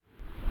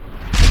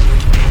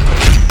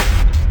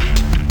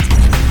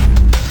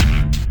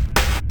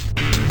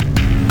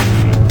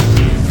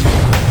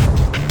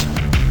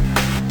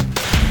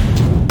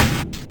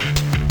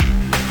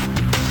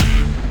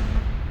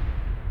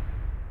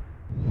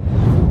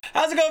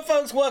How's it going,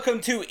 folks?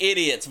 Welcome to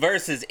Idiots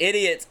versus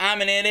Idiots.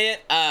 I'm an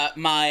idiot.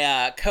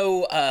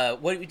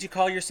 What would you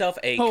call yourself?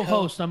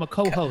 Co-host. I'm a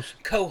co-host.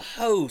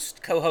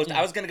 Co-host. Yeah.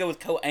 I was going to go with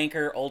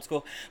co-anchor, old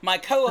school. My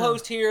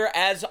co-host here,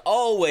 as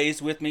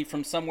always, with me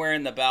from somewhere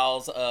in the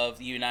bowels of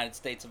the United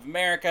States of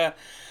America.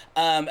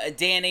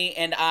 Danny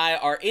and I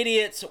are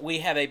idiots. We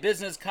have a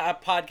business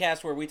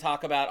podcast where we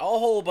talk about a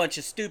whole bunch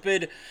of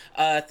stupid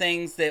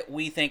things that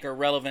we think are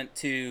relevant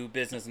to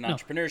business and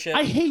entrepreneurship.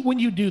 I hate when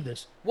you do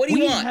this. What do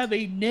you want?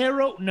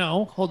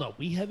 Hold on.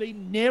 We have a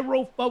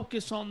narrow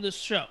focus on this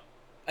show.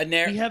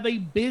 We have a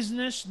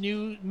business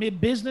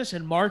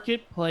and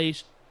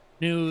marketplace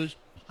news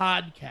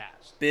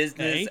podcast.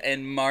 Business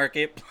and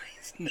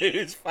marketplace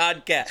news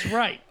podcast. That's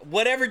right.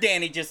 Whatever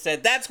Danny just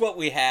said, that's what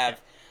we have.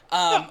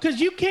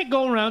 Because you can't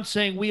go around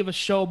saying we have a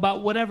show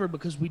about whatever,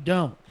 because we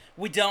don't.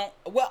 We don't.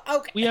 Well,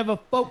 okay. We have a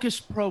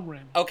focused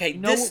program. Okay, we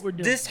know what we're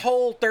doing. This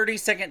whole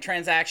 30-second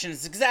transaction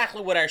is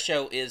exactly what our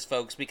show is,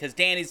 folks, because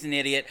Danny's an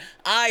idiot.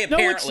 I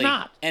apparently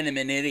am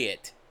an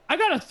idiot. I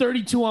got a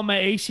 32 on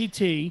my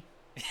ACT. I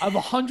have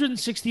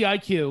 160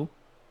 IQ.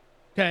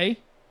 Okay?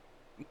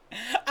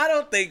 I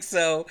don't think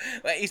so.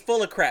 He's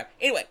full of crap.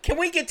 Anyway, can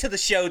we get to the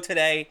show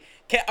today?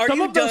 Some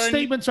of those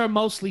statements are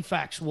mostly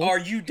factual. Are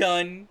you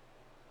done?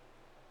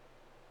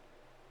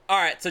 All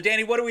right, so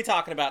Danny, what are we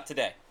talking about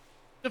today?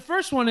 The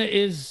first one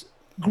is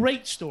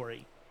great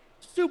story.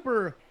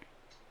 Super.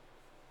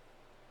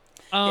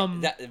 I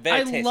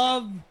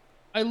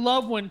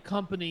love when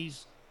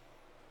companies.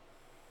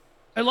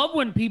 I love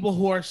when people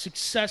who are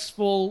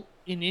successful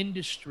in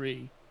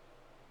industry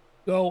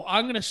go,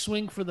 I'm going to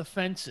swing for the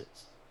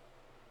fences.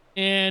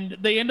 And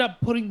they end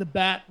up putting the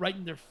bat right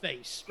in their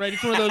face, right?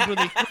 It's one of those where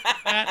they put the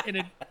bat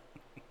and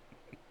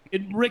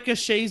it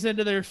ricochets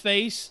into their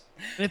face.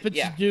 And if it's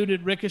a dude,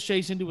 it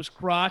ricochets into his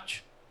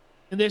crotch.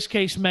 In this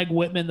case, Meg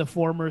Whitman, the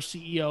former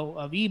CEO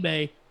of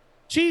eBay,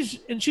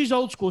 she's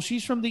old school.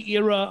 She's from the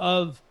era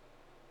of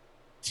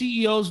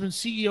CEOs when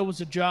CEO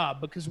was a job,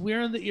 because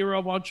we're in the era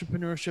of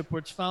entrepreneurship where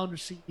it's founder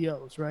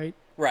CEOs, right?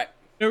 Right.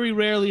 Very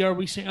rarely are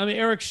we seeing. I mean,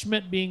 Eric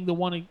Schmidt being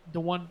because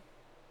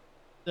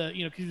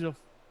he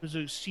was a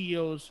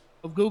CEO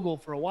of Google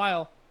for a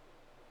while,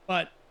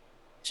 but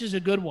this is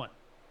a good one.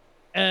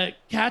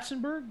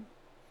 Katzenberg,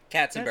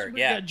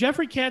 yeah.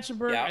 Jeffrey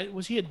Katzenberg, yeah.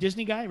 Was he a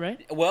Disney guy,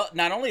 right? Well,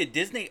 not only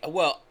just a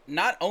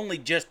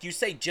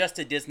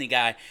Disney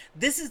guy.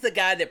 This is the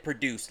guy that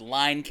produced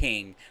Lion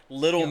King,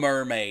 Little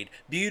Mermaid,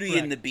 Beauty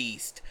and the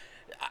Beast.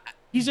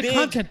 He's a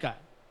content guy.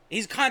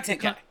 He's a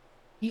content guy.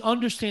 He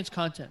understands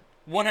content.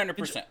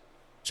 100%.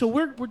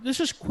 So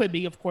this is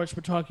Quibi, of course.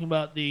 We're talking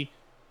about the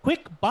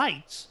Quick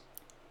Bites.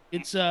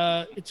 It's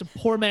a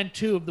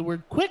portmanteau of the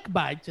word Quick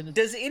Bites. And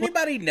does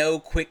anybody know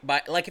Quick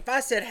Bites? Like, if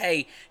I said,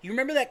 hey, you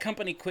remember that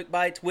company Quick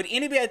Bites? Would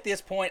anybody at this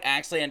point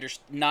actually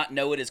not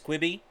know it as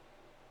Quibi?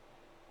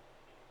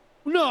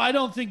 No, I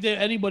don't think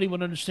that anybody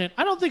would understand.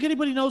 I don't think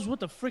anybody knows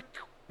what the frick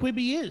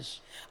Quibi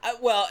is.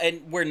 Well,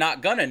 and we're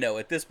not going to know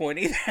at this point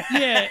either.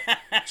 Yeah.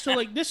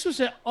 So, this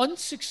was an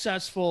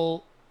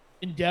unsuccessful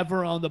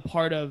endeavor on the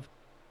part of,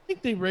 I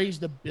think they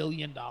raised $1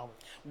 billion.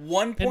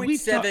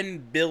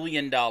 $1.7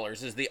 billion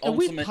is the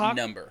ultimate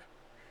number.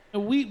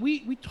 And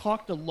we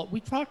talked a lot. We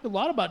talked a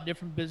lot about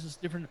different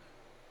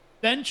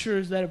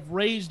ventures that have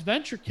raised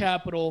venture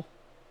capital,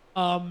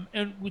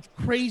 and with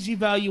crazy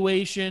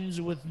valuations,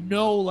 with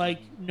no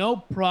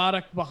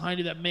product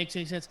behind it that makes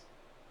any sense.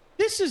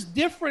 This is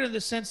different in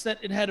the sense that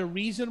it had a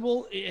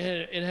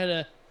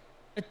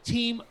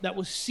team that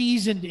was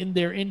seasoned in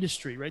their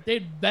industry, right? They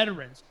had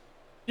veterans.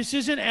 This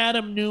isn't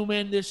Adam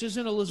Newman. This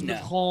isn't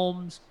Elizabeth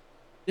Holmes.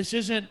 This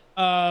isn't,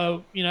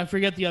 I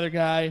forget the other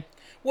guy.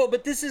 Well,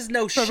 but this is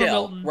no Trevor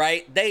shell, Milton.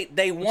 right?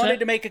 They wanted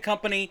to make a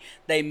company.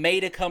 They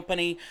made a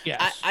company.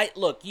 Yes.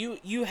 Look,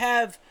 you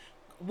have,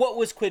 what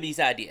was Quibi's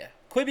idea?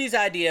 Quibi's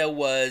idea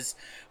was,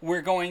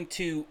 we're going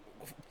to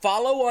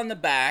follow on the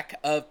back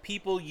of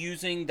people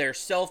using their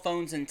cell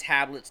phones and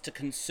tablets to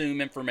consume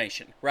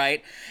information,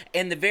 right?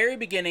 In the very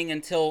beginning,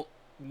 until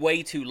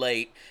way too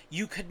late,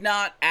 you could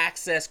not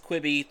access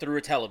Quibi through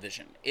a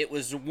television. It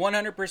was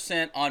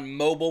 100% on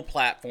mobile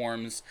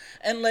platforms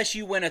unless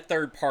you went a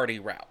third-party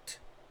route,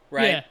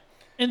 right? Yeah.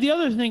 And the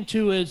other thing,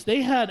 too, is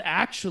they had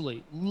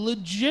actually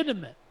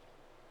legitimate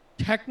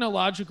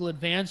technological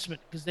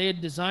advancement, because they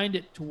had designed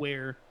it to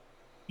where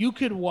you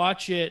could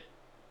watch it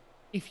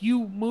if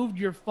you moved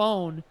your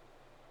phone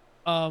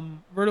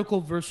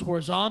vertical versus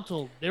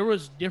horizontal. There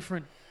was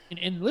different.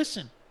 And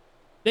listen,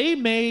 they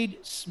made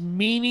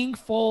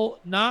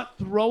meaningful, not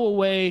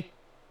throwaway.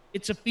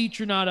 It's a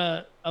feature,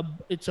 not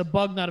it's a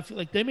bug, not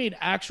a they made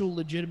actual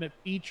legitimate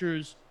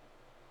features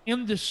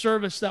in the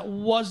service that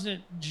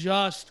wasn't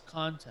just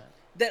content.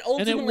 That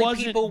ultimately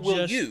people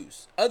will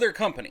use. Other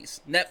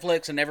companies,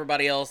 Netflix and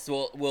everybody else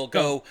will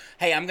go,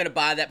 hey, I'm going to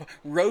buy that.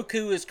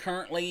 Roku is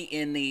currently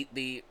in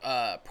the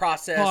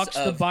process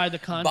of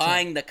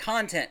buying the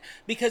content.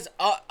 Because,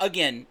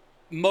 again,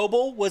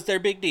 mobile was their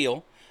big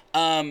deal.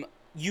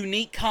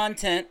 Unique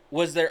content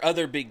was their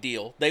other big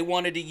deal. They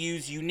wanted to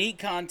use unique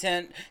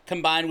content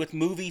combined with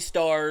movie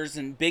stars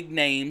and big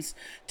names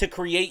to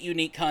create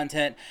unique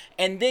content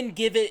and then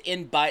give it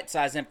in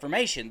bite-sized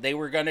information. They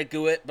were going to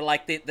do it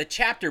like the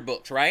chapter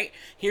books, right?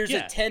 Here's a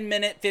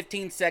 10-minute,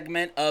 15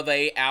 segment of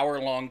a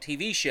hour-long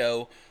TV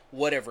show,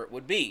 whatever it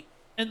would be.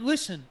 And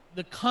listen,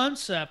 the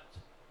concept,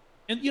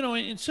 and you know,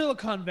 in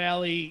Silicon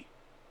Valley,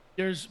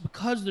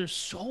 because there's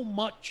so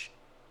much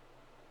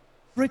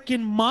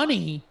freaking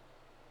money.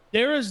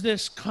 There is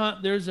this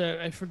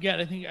I forget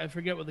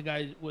what the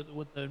guy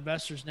what the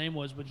investor's name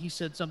was, but he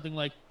said something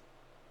like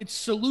it's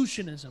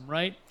solutionism,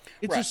 right?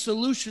 It's a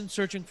solution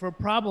searching for a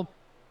problem.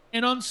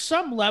 And on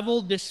some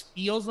level this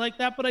feels like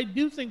that, but I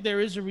do think there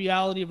is a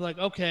reality of like,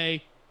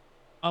 okay,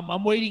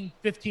 I'm waiting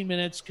 15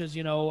 minutes cuz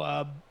you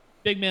know,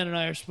 Big Man and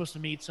I are supposed to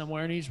meet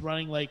somewhere and he's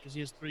running late cuz he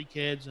has 3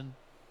 kids and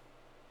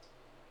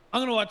I'm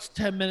going to watch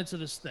 10 minutes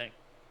of this thing.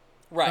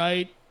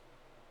 Right?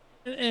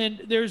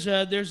 And there's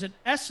an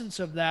essence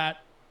of that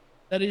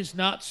is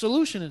not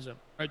solutionism,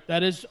 right?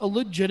 That is a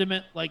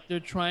legitimate, like they're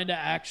trying to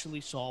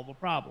actually solve a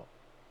problem.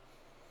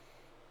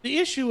 The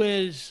issue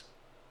is,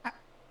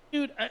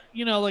 dude,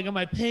 you know, like, am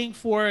I paying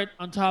for it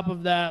on top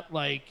of that?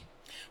 Like,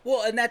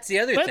 well, and that's the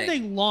other thing. When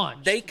they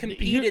launched, they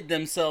competed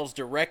themselves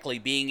directly,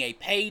 being a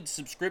paid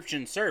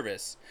subscription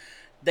service.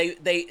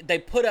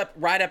 They put up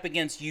right up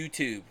against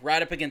YouTube,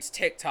 right up against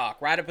TikTok,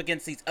 right up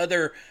against these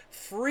other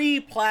free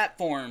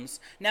platforms.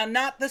 Now,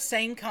 not the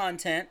same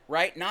content,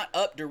 right? Not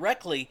up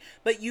directly,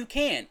 but you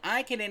can.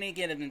 I can any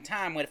given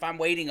time, if I'm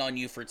waiting on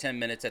you for 10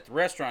 minutes at the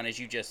restaurant, as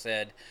you just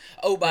said,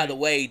 oh, by the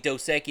way,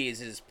 Dos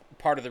Equis is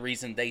part of the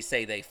reason they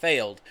say they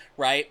failed,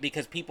 right?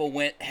 Because people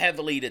went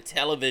heavily to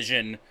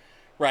television,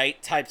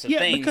 right, types of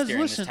things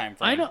during this time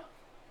frame.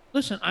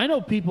 I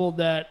know people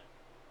that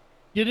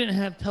didn't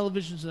have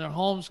televisions in their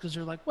homes because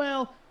they're like,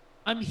 well,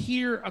 I'm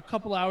here a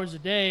couple hours a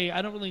day.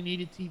 I don't really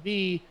need a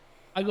TV.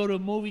 I go to a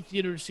movie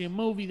theater to see a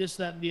movie, this,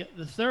 that, and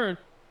the third.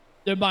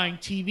 They're buying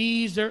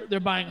TVs. They're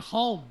buying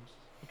homes.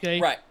 Okay.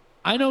 Right.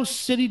 I know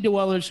city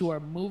dwellers who are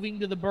moving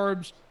to the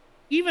burbs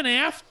even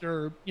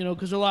after, you know,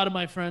 because a lot of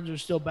my friends are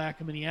still back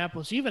in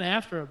Minneapolis, even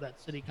after that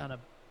city kind of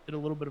did a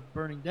little bit of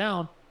burning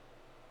down.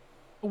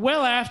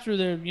 Well, after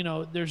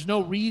there's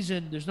no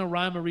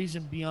rhyme or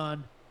reason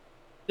beyond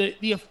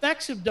the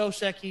effects of Dos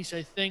Equis.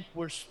 I think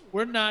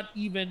we're not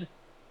even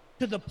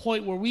to the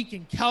point where we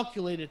can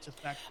calculate its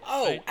effect.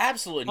 Oh, right?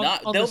 Absolutely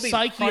not. They'll be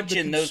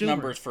crunching those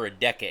numbers for a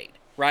decade,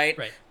 right?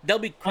 They'll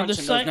be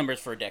crunching those numbers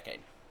for a decade.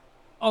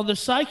 On the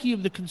psyche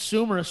of the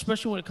consumer,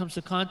 especially when it comes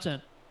to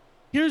content,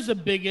 here's the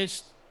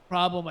biggest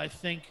problem I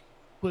think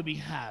Quibi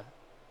had.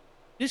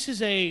 This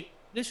is a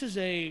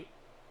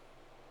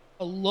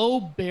low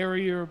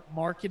barrier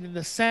market in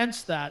the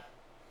sense that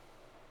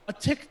a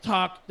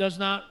TikTok does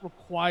not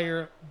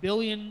require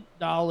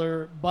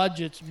billion-dollar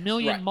budgets,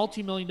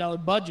 multi-million-dollar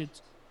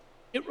budgets.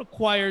 It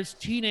requires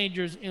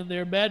teenagers in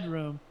their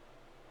bedroom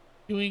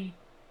doing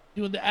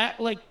the act.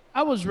 Like,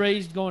 I was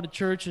raised going to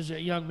church as a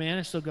young man.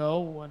 I still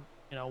go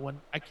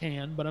when I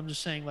can, but I'm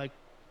just saying, like,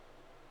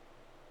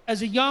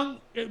 as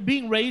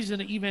being raised in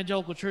an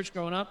evangelical church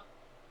growing up,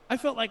 I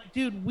felt like,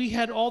 dude, we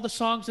had all the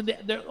songs and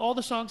all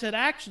the songs had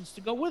actions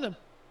to go with them.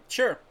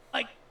 Sure.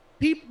 Like,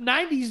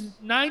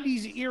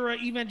 90s era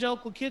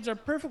evangelical kids are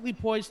perfectly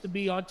poised to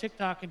be on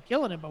TikTok and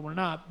killing it, but we're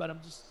not. But I'm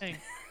just saying.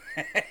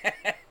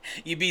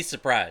 You'd be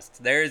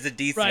surprised. There is a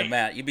decent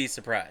amount. You'd be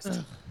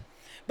surprised.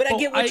 But I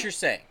get what you're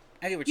saying.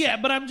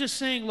 But I'm just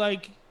saying,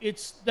 like,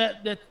 it's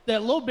that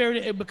low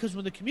barrier, because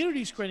when the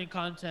community is creating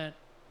content,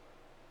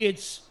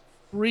 it's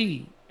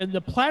free, and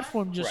the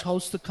platform just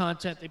hosts the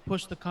content. They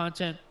push the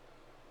content.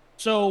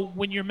 So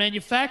when you're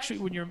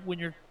manufacturing, when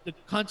you're the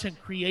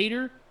content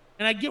creator.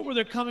 And I get where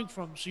they're coming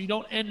from. So you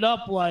don't end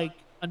up like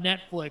a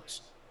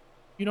Netflix.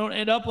 You don't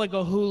end up like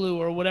a Hulu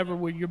or whatever,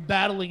 where you're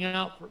battling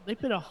out.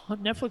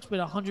 Netflix paid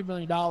 $100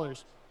 million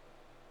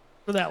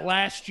for that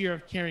last year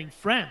of carrying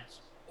Friends.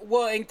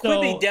 Well, and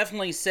Quibi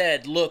definitely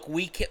said, look,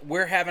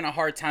 we're having a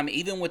hard time,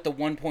 even with the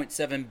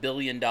 $1.7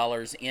 billion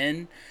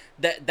in.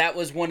 That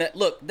was one of...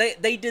 Look,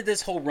 they did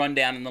this whole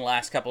rundown in the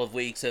last couple of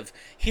weeks of,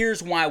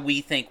 here's why we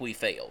think we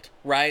failed,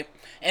 right?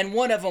 And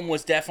one of them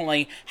was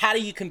definitely, how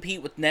do you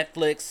compete with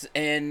Netflix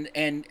and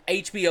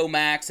HBO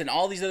Max and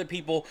all these other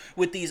people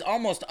with these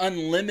almost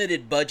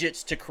unlimited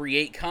budgets to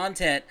create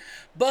content?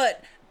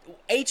 But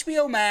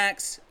HBO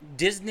Max,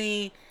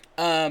 Disney...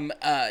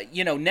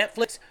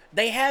 Netflix,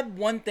 they had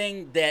one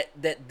thing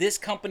that this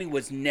company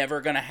was never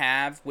going to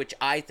have, which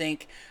I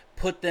think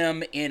put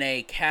them in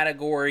a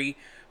category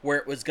where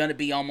it was going to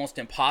be almost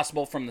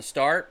impossible from the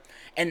start,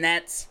 and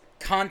that's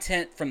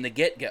content from the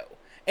get-go.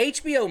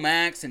 HBO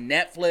Max and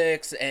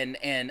Netflix and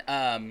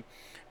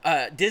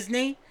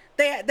Disney,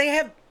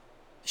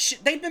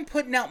 they've been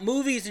putting out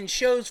movies and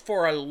shows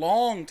for a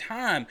long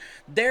time.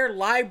 Their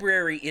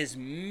library is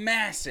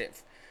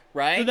massive.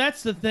 Right. So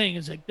that's the thing,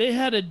 is like they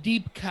had a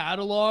deep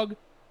catalog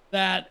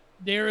that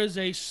there is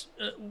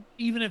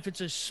even if it's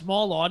a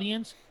small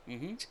audience,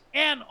 it's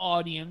an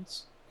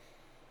audience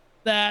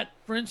that,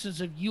 for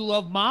instance, if you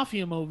love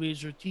mafia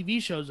movies or TV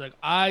shows, like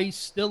I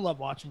still love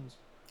watching this,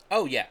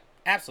 Oh yeah,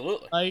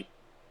 absolutely. right?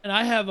 And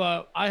I have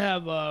a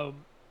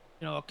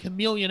a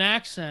chameleon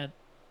accent.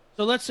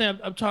 So let's say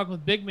I'm talking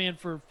with Big Man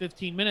for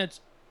 15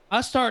 minutes.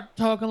 I start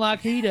talking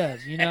like he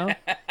does, you know?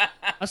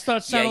 I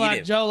start Yeah, sounding you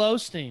like do. Joel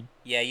Osteen.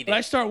 Yeah, you But do.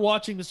 I start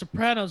watching The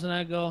Sopranos and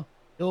I go,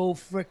 oh,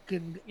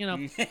 frickin', you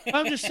know.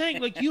 I'm just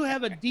saying, like, you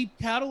have a deep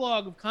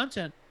catalog of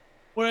content,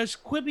 whereas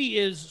Quibi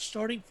is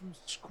starting from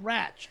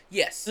scratch.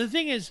 Yes. And the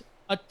thing is,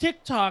 a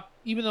TikTok,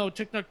 even though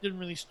TikTok didn't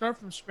really start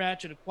from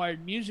scratch, it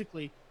acquired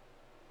Musically,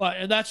 but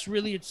and that's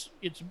really its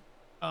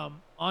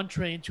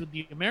entree into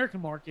the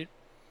American market.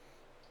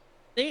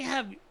 They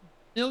have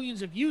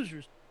millions of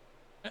users,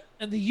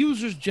 and the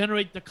users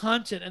generate the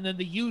content, and then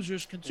the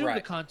users consume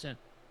the Right. content.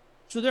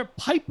 So their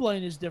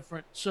pipeline is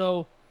different.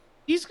 So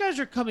these guys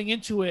are coming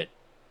into it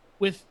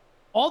with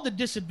all the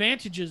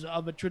disadvantages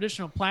of a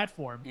traditional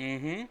platform,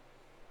 Mm-hmm.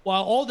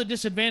 while all the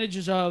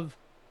disadvantages of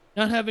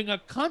not having a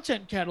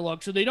content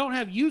catalog. So they don't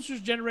have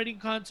users generating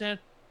content.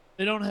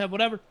 They don't have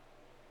whatever.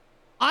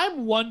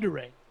 I'm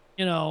wondering,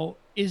 do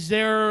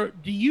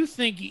you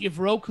think if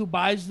Roku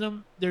buys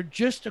them, they're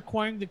just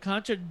acquiring the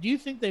content? Do you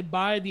think they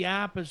buy the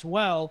app as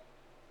well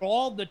for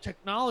all the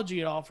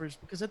technology it offers?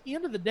 Because at the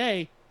end of the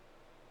day,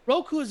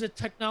 Roku is a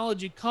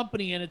technology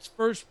company, and its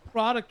first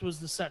product was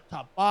the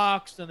set-top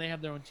box. Then they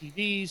have their own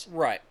TVs.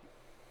 Right.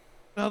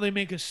 Now they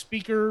make a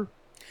speaker.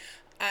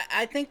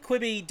 I think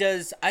Quibi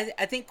does.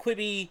 I think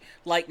Quibi,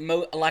 like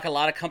a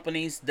lot of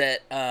companies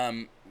that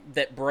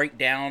break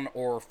down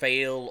or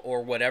fail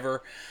or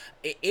whatever,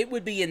 it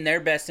would be in their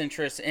best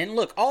interest. And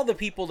look, all the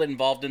people that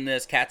involved in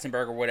this,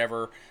 Katzenberg or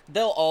whatever,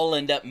 they'll all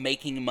end up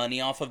making money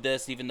off of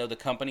this, even though the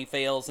company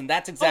fails. And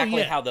that's Oh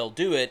exactly yeah, how they'll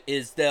do it.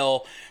 Is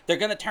they're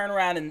going to turn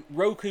around and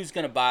Roku's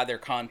going to buy their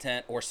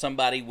content, or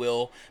somebody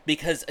will,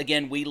 because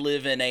again, we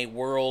live in a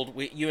world.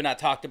 You and I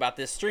talked about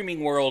this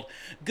streaming world,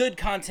 good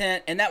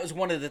content, and that was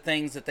one of the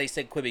things that they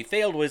said Quibi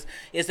failed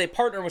is they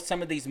partnered with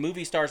some of these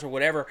movie stars or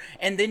whatever,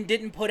 and then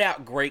didn't put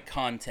out great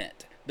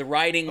content. The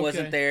writing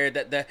wasn't okay.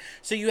 there.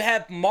 So you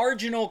have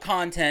marginal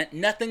content,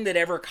 nothing that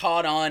ever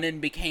caught on and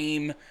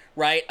became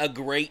right a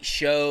great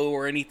show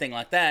or anything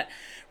like that.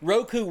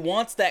 Roku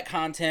wants that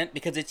content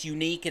because it's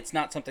unique. It's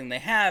not something they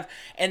have.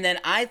 And then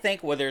I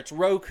think whether it's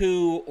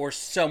Roku or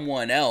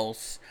someone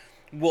else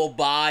will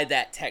buy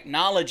that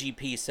technology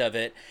piece of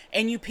it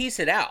and you piece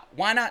it out.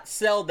 Why not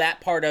sell that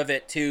part of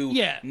it to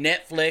Yeah,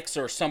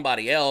 Netflix or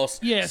somebody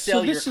else? yeah. So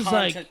Sell your this is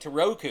content like to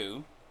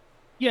Roku.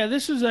 Yeah,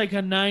 this is like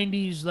a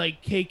 90s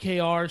like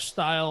KKR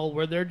style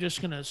where they're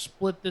just going to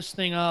split this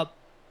thing up,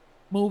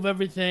 move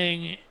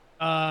everything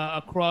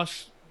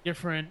across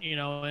different,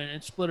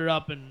 and split it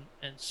up and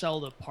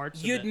sell the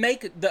parts of You'd it.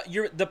 make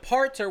the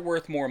parts are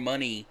worth more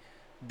money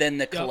than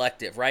the Yep.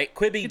 collective, right?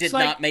 Quibi It's did like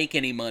not make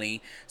any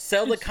money.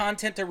 Sell the it's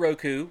content to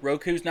Roku.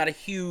 Roku's not a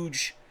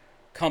huge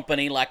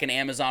company like an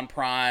Amazon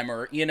Prime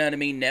or you know what I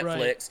mean,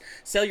 right. Netflix.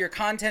 Sell your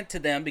content to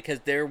them because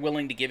they're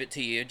willing to give it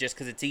to you just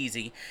because it's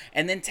easy,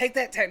 and then take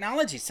that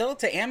technology, sell it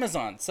to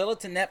Amazon, sell it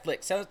to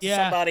Netflix, sell it to Yeah,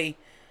 somebody.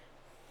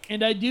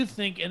 and I do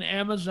think an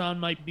Amazon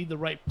might be the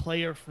right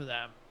player for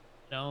them,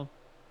 you know.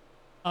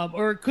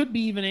 Or it could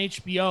be even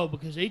HBO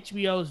because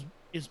HBO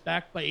is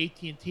backed by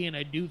AT&T, and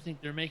I do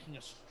think they're making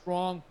a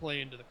strong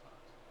play into the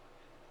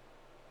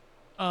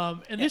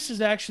content. And Yeah. this is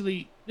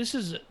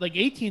like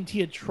AT&T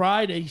had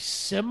tried a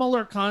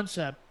similar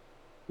concept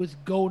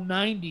with Go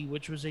 90,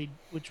 which was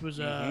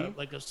Mm-hmm.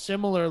 like a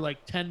similar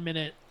like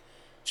 10-minute.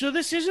 So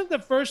this isn't the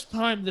first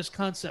time this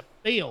concept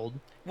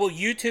failed. Well,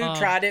 YouTube Um,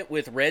 tried it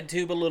with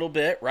RedTube a little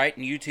bit, right?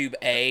 And YouTube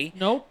A.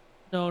 nope,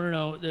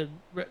 no. The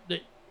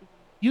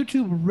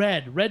YouTube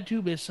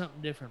RedTube is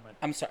something different, man.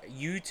 I'm sorry,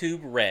 YouTube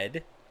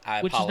Red. I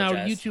Which is now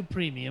apologize. YouTube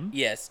Premium.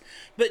 Yes,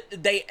 but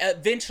they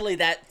eventually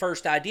that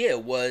first idea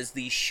was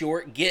the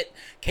short get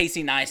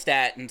Casey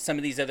Neistat and some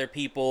of these other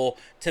people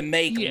to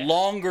make Yeah,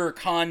 longer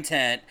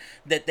content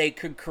that they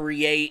could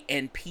create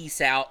and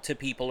piece out to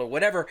people or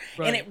whatever,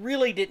 and it right.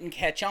 really didn't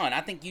catch on.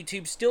 I think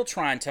YouTube's still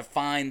trying to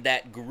find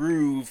that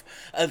groove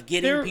of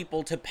getting They're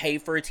people to pay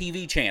for a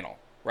TV channel,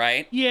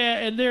 right? Yeah,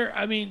 and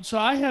I mean, so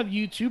I have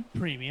YouTube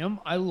Premium.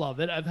 I love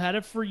it. I've had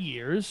it for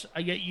years.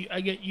 I get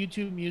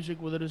YouTube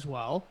Music with it as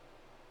well.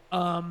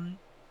 Um,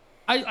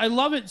 I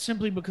love it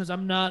simply because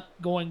I'm not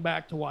going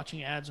back to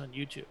watching ads on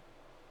YouTube.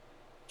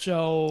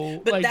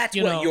 So But like that's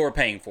what you're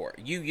paying for.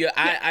 yeah,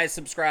 I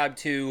subscribe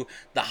to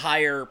the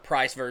higher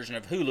price version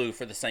of Hulu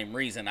for the same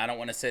reason. I don't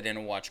want to sit in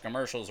and watch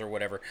commercials or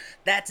whatever.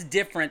 That's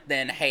different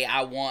than, hey,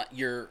 I want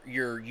your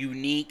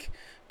unique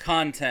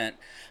content.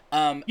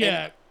 And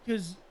yeah,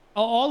 because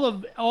all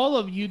of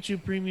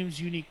YouTube Premium's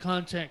unique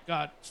content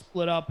got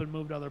split up and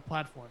moved to other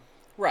platforms.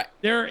 right.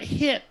 Their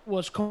hit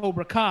was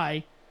Cobra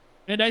Kai,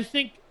 and I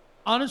think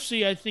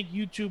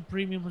YouTube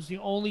Premium was the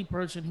only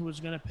person who was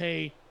going to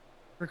pay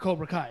for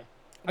Cobra Kai.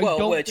 I Well,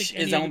 don't which think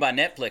is any owned other by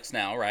Netflix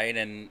now, right?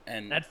 And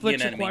you Netflix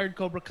know what I mean? acquired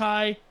Cobra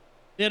Kai.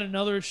 They had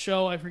another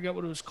show, I forget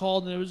what it was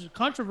called, and it was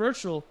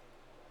controversial.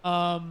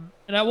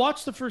 And I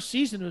watched the first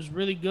season; it was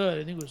really good.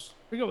 I think it was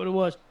I forget what it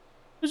was.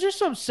 There's just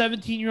some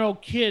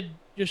 17-year-old kid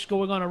just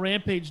going on a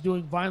rampage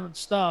doing violent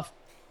stuff,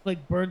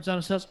 like burns down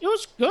his house. It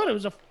was good. It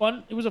was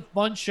a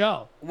fun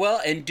show.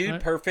 Well, and Dude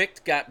Right?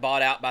 Perfect got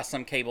bought out by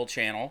some cable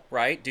channel,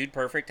 right? Dude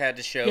Perfect had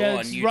the show Yeah, on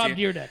it's Rob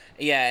YouTube. Deerdeck.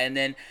 Yeah, and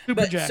then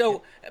Super but Jacket.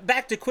 so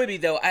back to Quibi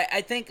though,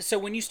 I think so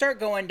when you start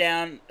going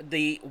down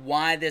the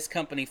why this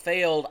company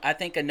failed, I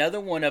think another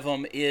one of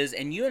them is,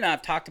 and you and I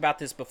have talked about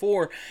this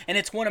before, and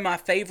it's one of my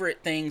favorite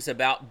things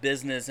about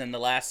business in the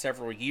last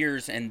several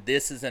years, and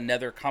this is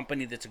another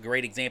company that's a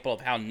great example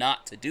of how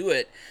not to do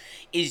it,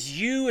 is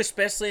you,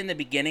 especially in the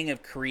beginning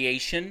of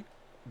creation,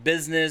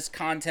 business,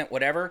 content,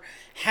 whatever,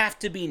 have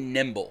to be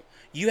nimble.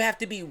 You have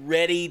to be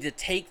ready to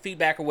take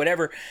feedback or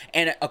whatever.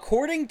 And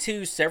according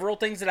to several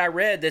things that I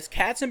read, this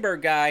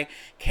Katzenberg guy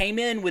came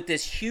in with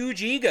this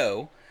huge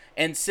ego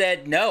and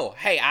said, no,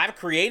 hey, I've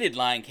created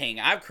Lion King.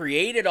 I've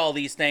created all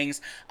these things.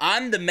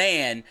 I'm the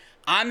man.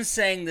 I'm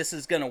saying this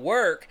is going to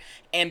work.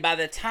 And by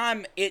the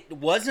time it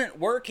wasn't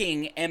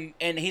working, and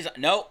he's like,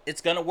 no,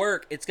 it's going to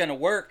work. It's going to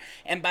work.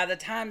 And by the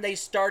time they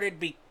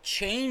started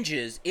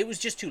changes, it was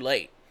just too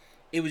late.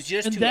 It was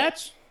just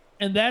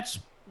And that's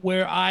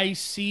where I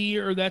see,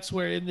 or that's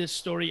where in this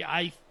story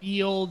I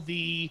feel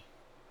the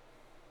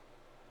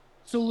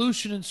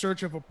solution in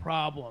search of a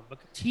problem.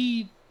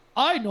 Because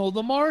I know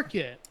the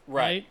market,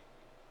 right?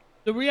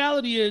 The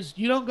reality is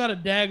you don't got a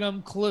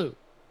daggum clue.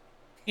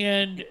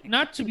 And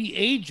not to be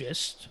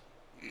ageist,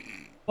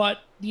 but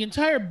the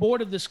entire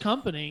board of this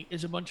company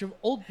is a bunch of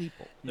old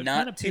people. They're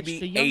not to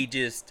be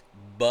ageist,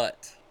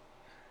 but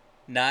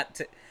not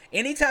to.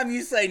 Anytime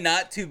you say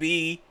not to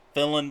be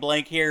fill in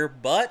blank here,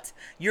 but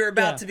you're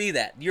about to be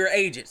that. You're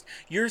ageist.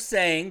 You're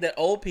saying that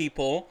old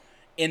people,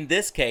 in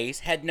this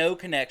case, had no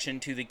connection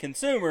to the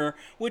consumer,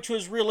 which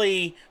was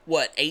really,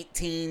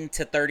 18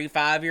 to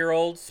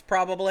 35-year-olds,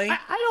 probably?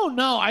 I don't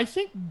know. I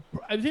think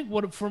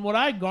from what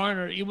I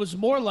garnered, it was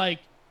more like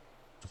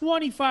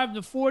 25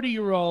 to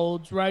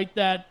 40-year-olds, right?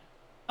 That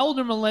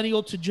elder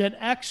millennial to Gen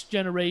X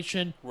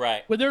generation,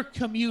 right? Where they're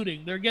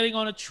commuting, they're getting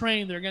on a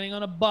train, they're getting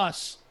on a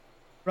bus,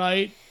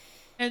 right?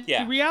 And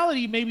the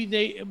reality,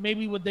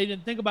 maybe what they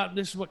didn't think about, and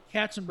this is what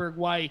Katzenberg,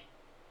 why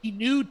he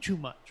knew too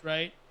much,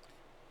 right?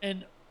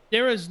 And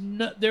there is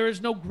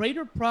no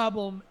greater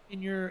problem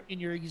in your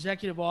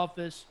executive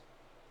office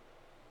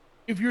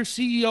if your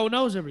CEO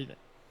knows everything.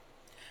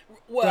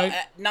 Well,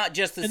 right? Not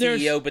just the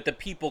CEO, but the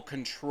people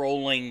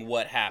controlling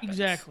what happens.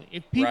 Exactly.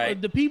 If people,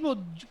 the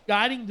people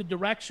guiding the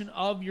direction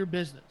of your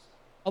business,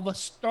 of a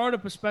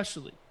startup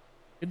especially,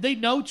 if they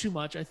know too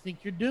much, I think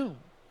you're doomed.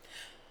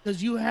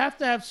 Because you have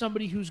to have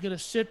somebody who's going to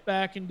sit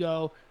back and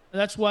go,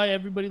 and that's why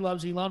everybody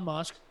loves Elon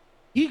Musk.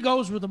 He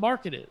goes where the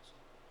market is,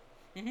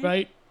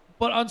 right?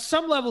 But on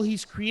some level,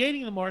 he's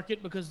creating the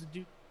market because the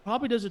dude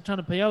probably does a ton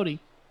of peyote.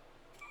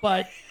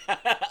 But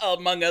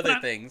among other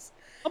things.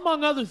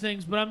 Among other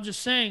things, but I'm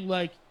just saying,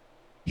 like,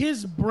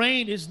 his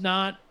brain is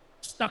not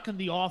stuck in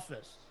the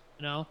office,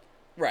 you know?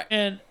 Right.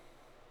 And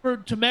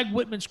to Meg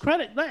Whitman's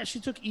credit,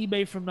 she took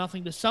eBay from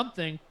nothing to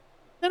something.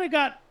 Then it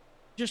got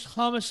just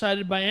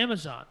homicided by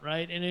Amazon,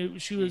 right?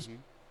 And she was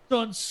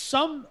so in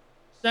some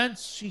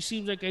sense she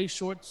seems like a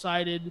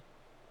short-sighted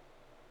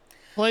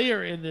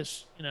player in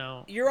this, you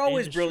know. You're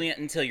always brilliant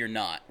until you're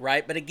not,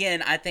 right? But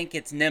again, I think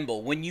it's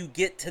nimble. When you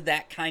get to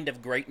that kind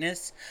of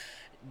greatness,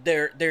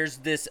 there's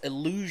this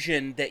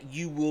illusion that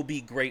you will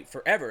be great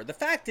forever. The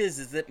fact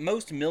is that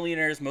most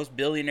millionaires, most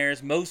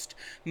billionaires, most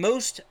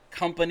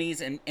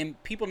companies,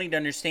 and people need to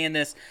understand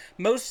this,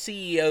 most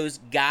CEOs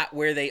got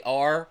where they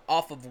are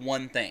off of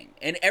one thing.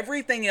 And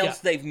everything else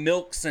they've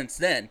milked since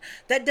then.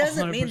 That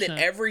doesn't 100%. Mean that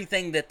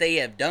everything that they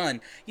have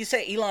done, you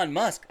say Elon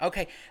Musk,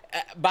 okay,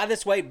 by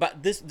this way,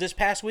 but this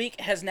past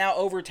week has now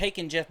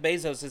overtaken Jeff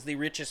Bezos as the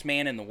richest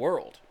man in the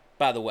world,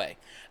 by the way.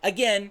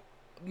 Again,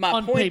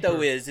 my point,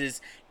 though, is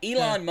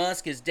Elon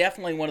Musk is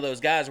definitely one of those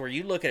guys where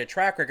you look at a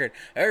track record,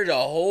 there's a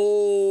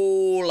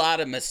whole lot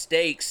of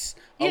mistakes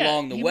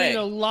along the way. He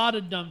made a lot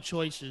of dumb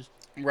choices.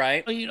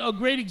 Right. You know, a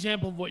great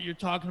example of what you're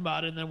talking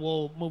about, and then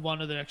we'll move on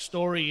to the next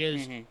story,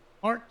 is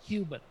Mark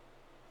Cuban.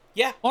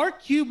 Yeah.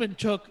 Mark Cuban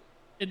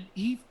and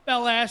he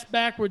fell ass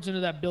backwards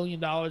into that $1 billion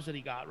that he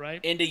got, right?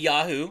 Into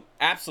Yahoo.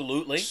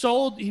 Absolutely.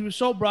 He was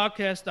sold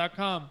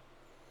broadcast.com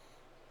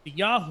to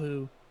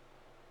Yahoo.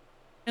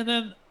 And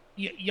then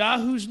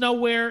Yahoo's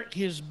nowhere.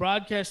 His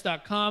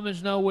broadcast.com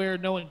is nowhere.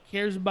 No one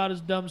cares about his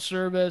dumb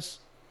service.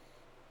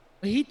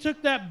 But he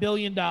took that $1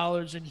 billion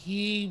and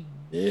he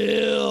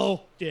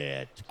milked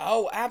it.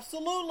 Oh,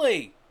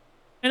 absolutely.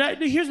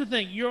 And here's the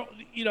thing.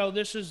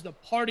 This is the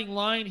parting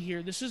line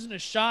here. This isn't a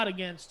shot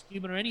against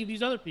Cuban or any of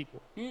these other people.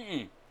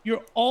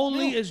 You're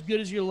only as good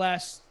as your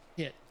last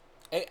hit.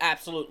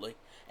 Absolutely.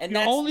 And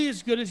you're only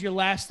as good as your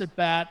last at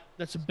bat.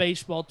 That's a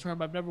baseball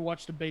term. I've never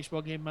watched a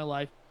baseball game in my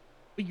life.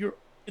 But you're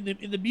in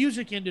the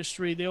music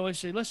industry, they always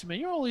say, listen, man,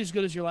 you're only as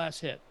good as your last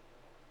hit.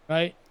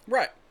 Right?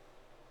 Right.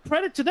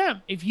 Credit to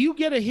them. If you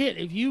get a hit,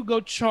 if you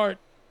go chart,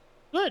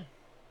 good.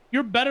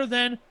 You're better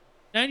than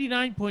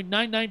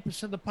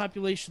 99.99% of the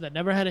population that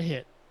never had a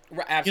hit.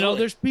 Right, absolutely. You know,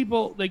 there's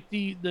people like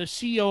the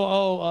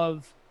COO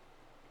of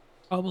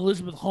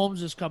Elizabeth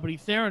Holmes' company,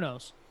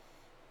 Theranos.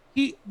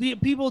 The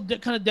people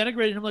kind of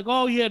denigrated him, like,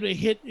 oh, he had a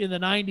hit in the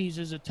 '90s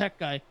as a tech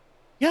guy.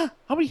 Yeah,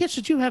 how many hits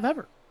did you have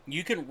ever?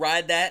 You can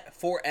ride that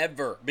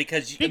forever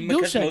because Big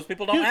goose egg, most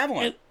people don't dude. have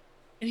one.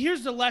 And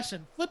here's the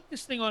lesson: flip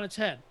this thing on its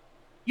head.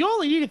 You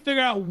only need to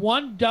figure out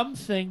one dumb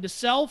thing to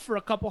sell for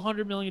a couple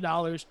 $100 million,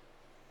 and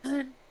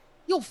then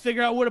you'll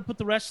figure out where to put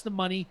the rest of the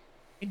money,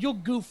 and you'll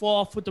goof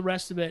off with the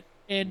rest of it.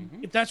 And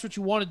if that's what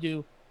you want to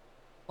do,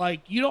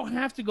 like, you don't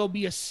have to go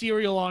be a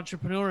serial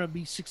entrepreneur and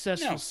be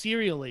successful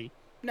serially.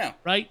 No.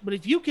 Right? But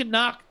if you can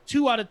knock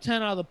 2 out of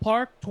 10 out of the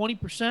park, 20%,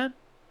 you're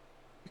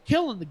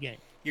killing the game.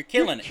 You're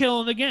killing it.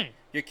 Killing the game.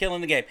 You're killing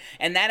the game.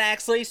 And that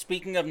actually,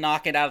 speaking of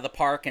knock it out of the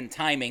park and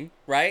timing,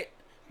 right,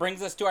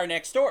 brings us to our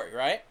next story,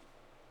 right?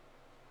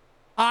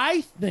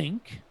 I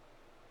think,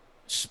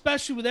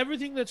 especially with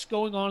everything that's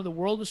going on in the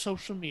world of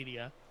social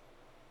media,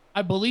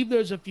 I believe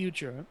there's a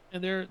future.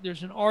 And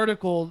there's an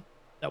article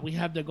that we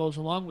have that goes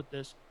along with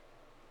this,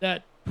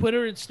 that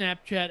Twitter and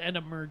Snapchat end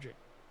up merging.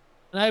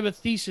 And I have a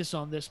thesis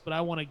on this, but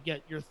I want to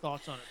get your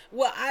thoughts on it.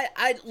 Well,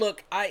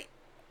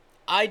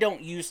 I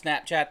don't use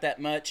Snapchat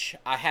that much.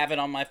 I have it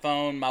on my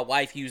phone. My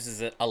wife uses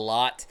it a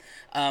lot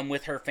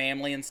with her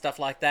family and stuff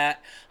like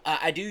that.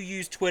 I do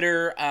use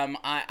Twitter.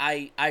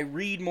 I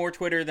read more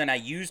Twitter than I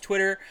use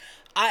Twitter.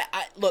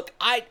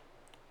 I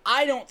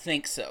don't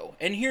think so,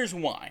 and here's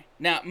why.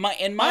 Now,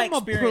 I'm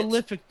a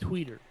prolific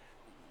tweeter.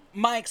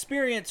 My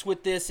experience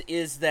with this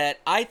is that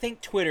I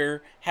think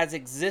Twitter has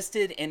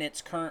existed in its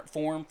current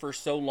form for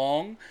so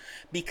long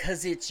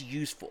because it's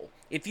useful.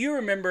 If you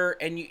remember,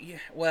 and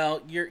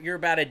you're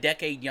about a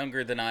decade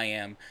younger than I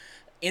am,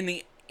 in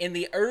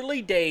the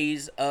early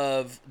days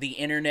of the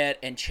internet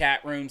and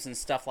chat rooms and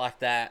stuff like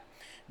that,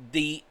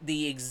 the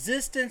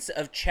existence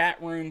of chat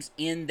rooms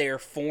in their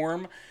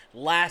form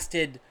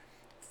lasted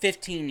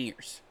 15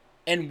 years.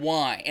 And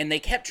why? And they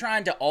kept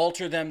trying to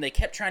alter them. They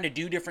kept trying to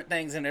do different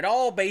things. And it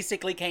all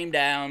basically came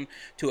down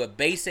to a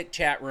basic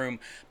chat room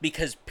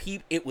because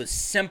it was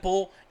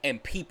simple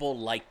and people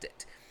liked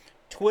it.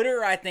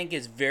 Twitter, I think,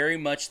 is very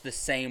much the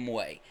same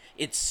way.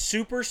 It's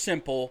super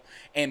simple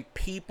and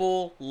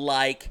people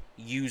like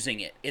using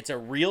it. It's a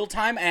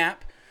real-time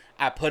app.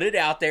 I put it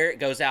out there. It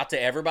goes out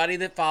to everybody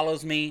that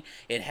follows me.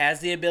 It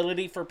has the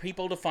ability for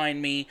people to find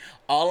me.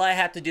 All I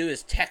have to do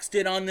is text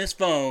it on this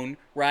phone,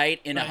 right,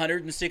 in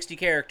 160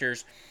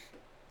 characters,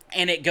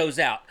 and it goes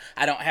out.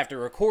 I don't have to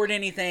record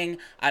anything.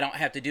 I don't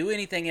have to do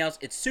anything else.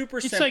 It's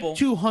super simple.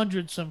 It's like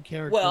 200 some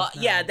characters. Well,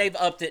 now. Yeah, they've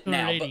upped it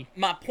now. But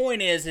my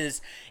point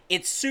is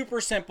it's super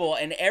simple,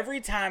 and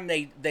every time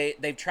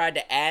they've tried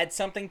to add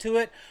something to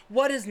it,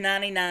 what does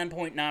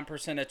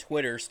 99.9% of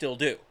Twitter still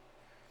do?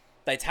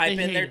 They type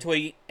in their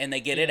tweet, and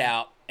they get it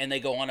out, and they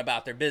go on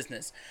about their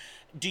business.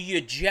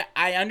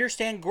 I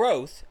understand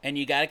growth, and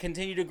you got to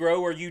continue to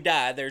grow or you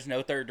die. There's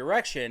no third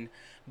direction.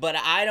 But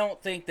I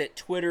don't think that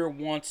Twitter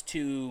wants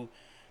to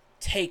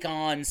take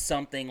on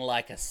something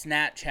like a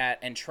Snapchat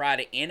and try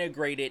to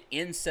integrate it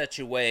in such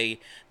a way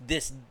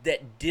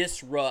that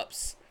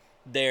disrupts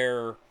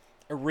their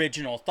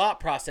original thought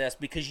process,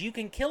 because you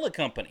can kill a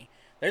company.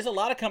 There's a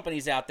lot of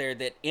companies out there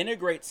that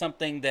integrate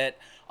something that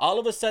all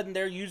of a sudden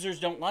their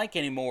users don't like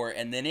anymore,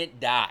 and then it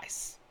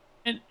dies.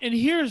 And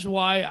here's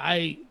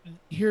why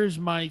here's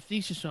my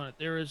thesis on it.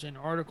 There is an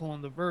article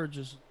on The Verge,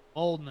 it's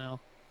old now.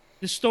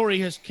 The story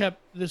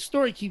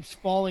keeps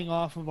falling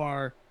off of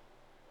our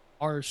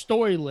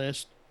story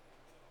list.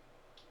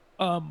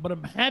 But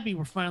I'm happy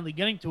we're finally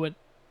getting to it.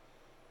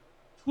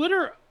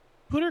 Twitter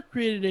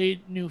created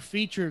a new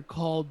feature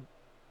called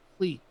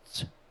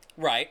Fleets.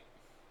 Right.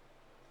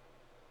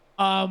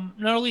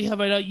 Not only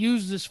have I not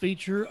used this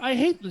feature, I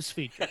hate this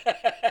feature.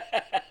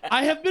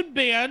 I have been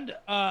banned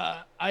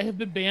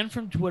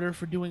from Twitter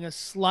for doing a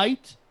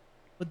slight,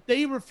 but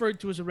they referred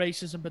to as a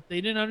racism, but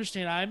they didn't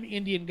understand. I'm an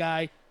Indian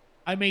guy.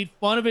 I made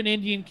fun of an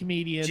Indian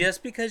comedian.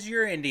 Just because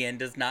you're Indian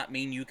does not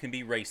mean you can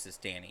be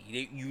racist,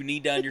 Danny. You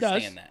need to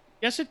understand that.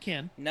 Yes, it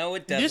can. No,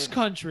 it doesn't. In this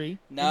country.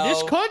 No. In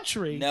this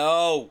country.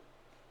 No.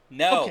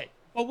 Okay.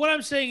 But what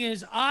I'm saying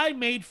is I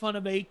made fun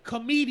of a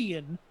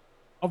comedian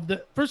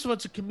first of all,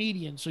 it's a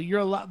comedian, so you're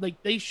allowed,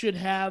 like, they should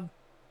have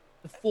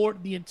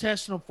the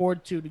intestinal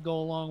fortitude to go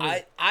along with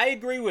it. I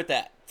agree with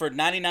that for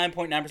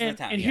 99.9% of the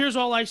time. And here's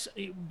all I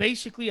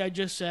basically I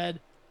just said,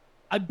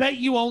 I bet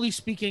you only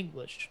speak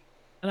English.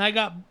 And I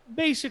got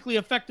basically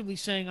effectively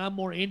saying I'm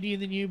more Indian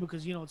than you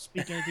because you don't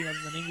speak anything other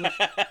than English.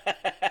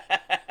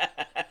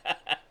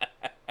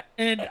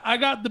 And I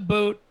got the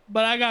boot,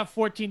 but I got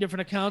 14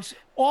 different accounts,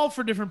 all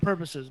for different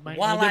purposes.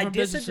 While I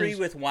disagree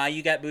with why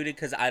you got booted,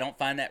 because I don't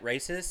find that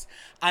racist,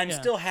 I'm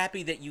still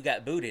happy that you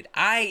got booted.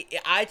 I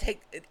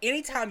take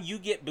anytime you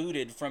get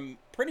booted from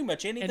pretty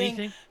much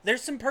anything,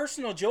 there's some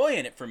personal joy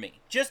in it for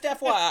me. Just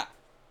FYI. Yeah.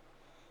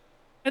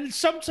 And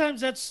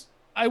sometimes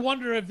I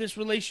wonder if this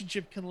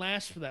relationship can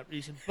last for that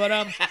reason.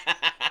 But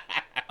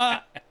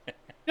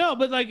no,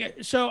 but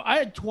so I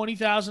had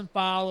 20,000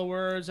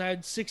 followers. I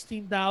had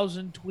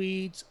 16,000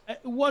 tweets. It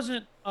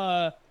wasn't,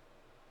 but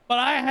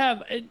I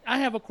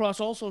have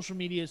across all social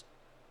medias,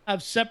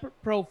 have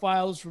separate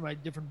profiles for my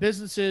different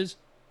businesses,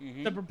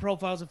 Mm-hmm. separate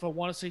profiles if I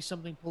want to say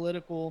something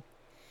political.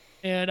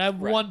 And I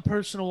have Right. one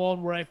personal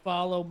one where I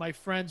follow my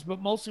friends, but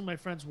mostly my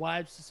friends'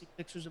 wives to see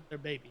pictures of their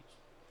babies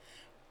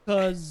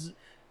because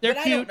they're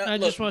But I don't cute. know. And I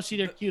Look, just want to see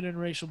their cute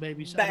interracial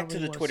babies. I back don't to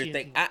really the want to Twitter see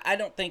thing. anything else. I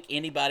don't think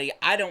anybody.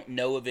 I don't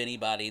know of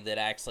anybody that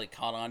actually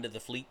caught on to the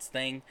fleets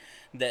thing,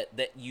 that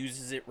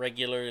uses it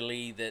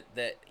regularly.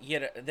 That you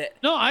know that.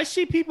 No, I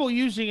see people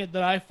using it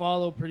that I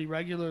follow pretty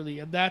regularly,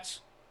 and that's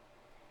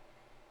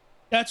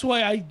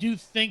why I do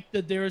think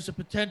that there is a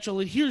potential.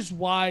 Here's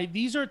why: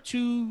 these are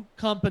two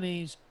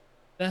companies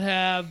that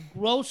have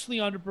grossly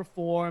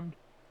underperformed,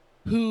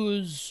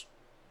 whose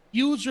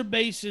user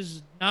base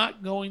is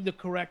not going the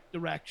correct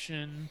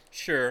direction.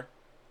 Sure.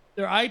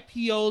 Their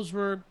IPOs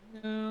were.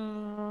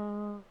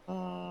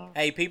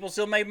 Hey, people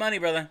still made money,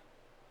 brother.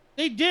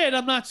 They did.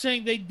 I'm not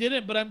saying they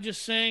didn't, but I'm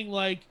just saying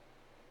like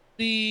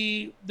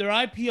their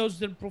IPOs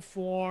didn't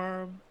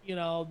perform.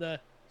 The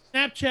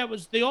Snapchat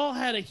was. They all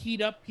had a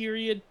heat up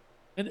period,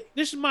 and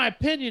this is my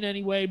opinion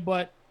anyway.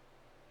 But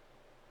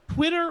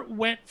Twitter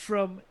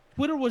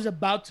was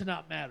about to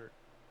not matter,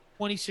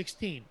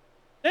 2016.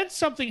 Then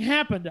something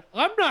happened.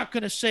 I'm not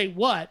going to say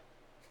what.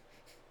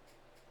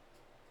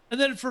 And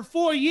then for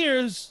 4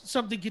 years,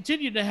 something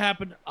continued to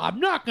happen. I'm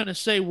not going to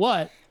say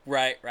what.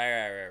 Right.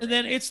 And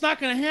then it's not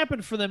going to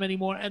happen for them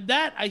anymore. And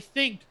that, I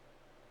think,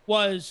 it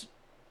was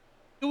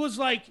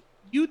like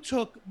you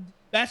took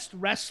best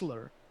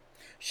wrestler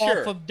off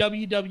Sure. of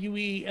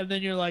WWE, and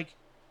then you're like,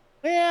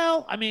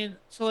 well, I mean,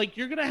 so like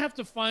you're going to have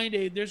to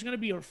there's going to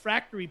be a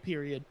refractory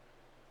period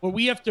where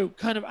we have to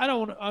kind of, I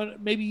don't want to,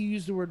 maybe you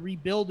use the word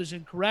rebuild is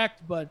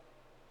incorrect, but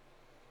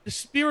the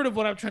spirit of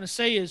what I'm trying to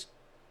say is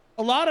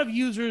a lot of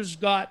users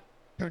got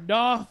turned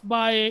off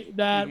by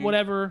that, Mm-hmm.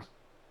 whatever.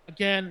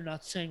 Again, I'm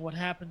not saying what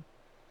happened,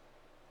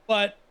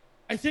 but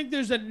I think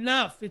there's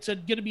enough. It's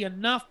going to be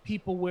enough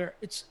people where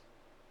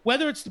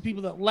whether it's the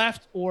people that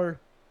left or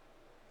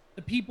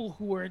the people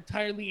who were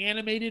entirely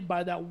animated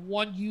by that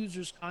one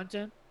user's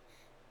content,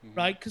 Mm-hmm.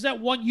 right? Because that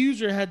one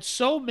user had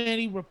so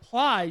many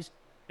replies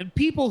and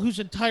people whose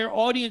entire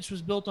audience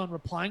was built on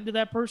replying to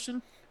that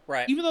person,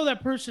 Right. even though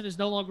that person is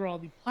no longer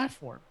on the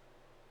platform,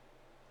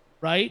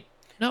 right?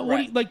 Now, what Right.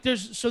 do you, like?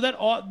 There's so that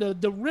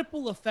the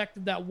ripple effect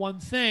of that one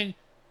thing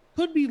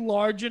could be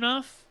large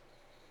enough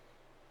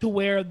to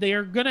where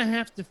they're gonna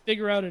have to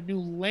figure out a new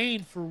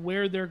lane for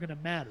where they're gonna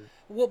matter.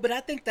 Well, but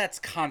I think that's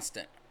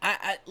constant.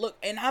 I look,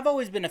 and I've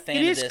always been a fan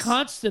It of is this.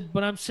 constant,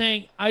 but I'm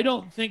saying I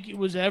don't think it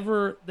was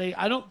ever they.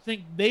 I don't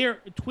think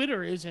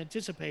Twitter is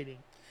anticipating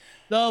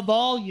the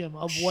volume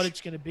of what it's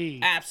going to be.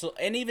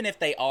 Absolutely. And even if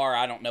they are,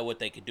 I don't know what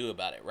they could do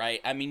about it, right?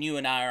 I mean, you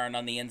and I aren't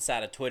on the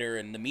inside of Twitter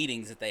and the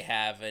meetings that they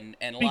have, and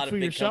a Speak lot for of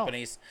big yourself.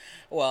 companies.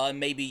 Well, and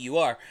maybe you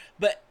are.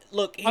 But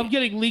look, I'm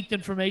getting leaked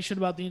information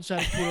about the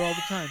inside of Twitter all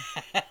the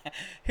time.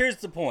 here's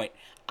the point.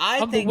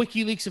 I'm think the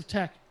WikiLeaks of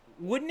tech.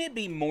 wouldn't it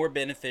be more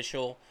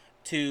beneficial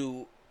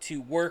to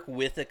work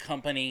with a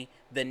company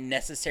than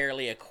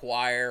necessarily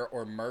acquire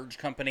or merge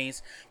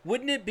companies?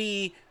 Wouldn't it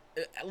be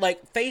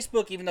like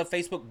Facebook? Even though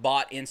Facebook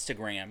bought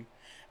Instagram,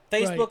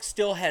 Facebook Right.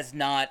 still has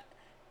not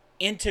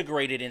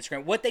integrated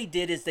Instagram. What they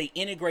did is they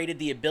integrated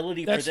the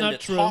ability That's for them not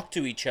to true. talk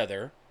to each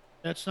other.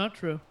 That's not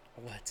true.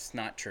 What's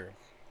not true?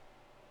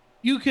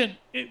 You can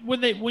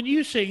when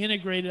you say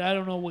integrated, I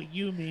don't know what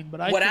you mean,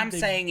 but What I'm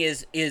saying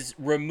is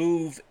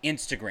remove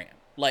Instagram.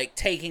 Like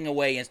taking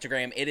away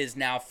Instagram, it is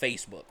now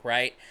Facebook,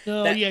 right?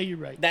 No, yeah, you're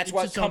right. That's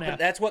It's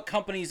that's what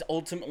companies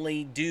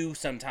ultimately do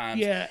sometimes.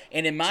 Yeah,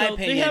 And in my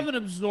opinion, they haven't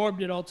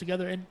absorbed it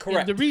altogether. And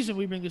Correct. the reason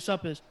we bring this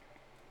up is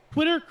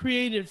Twitter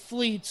created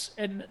fleets,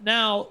 and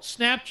now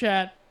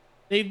Snapchat,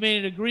 they've made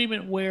an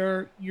agreement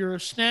where your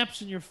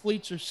snaps and your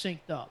fleets are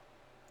synced up.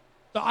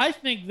 So I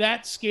think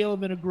that scale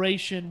of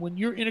integration, when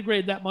you're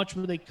integrated that much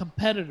with a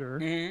competitor,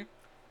 Mhm.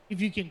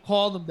 if you can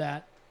call them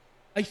that,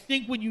 I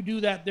think when you do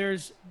that,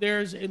 there's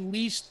at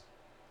least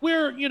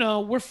we're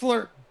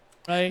flirting,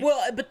 right?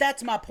 Well, but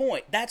that's my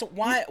point. That's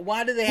why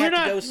do they have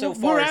to go so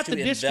far We're as at to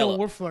the disco. envelop?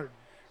 We're flirting.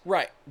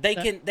 Right. They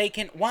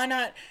can why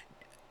not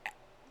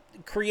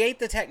create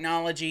the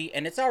technology,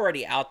 and it's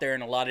already out there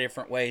in a lot of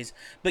different ways,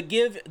 but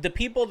give the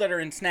people that are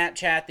in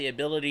Snapchat the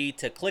ability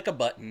to click a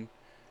button,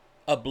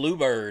 a blue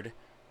bird,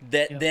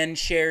 that then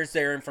shares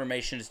their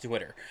information to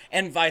Twitter,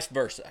 and vice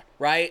versa,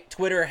 right?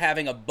 Twitter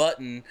having a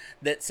button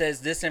that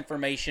says this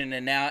information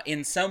and now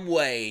in some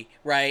way,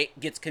 right,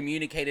 gets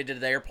communicated to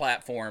their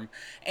platform,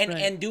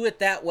 and do it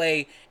that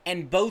way,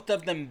 and both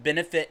of them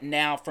benefit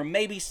now from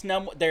maybe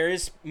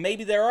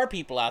there are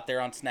people out there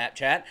on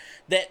Snapchat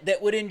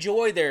that would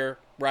enjoy their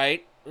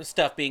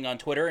stuff being on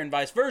Twitter and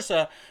vice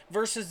versa,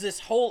 versus this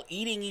whole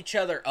eating each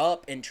other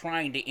up and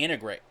trying to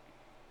integrate.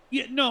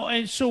 Yeah, no,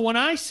 and so when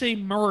I say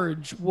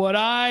merge, what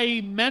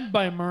I meant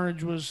by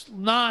merge was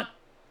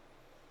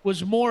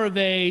more of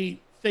a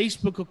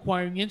Facebook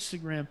acquiring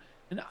Instagram.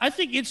 And I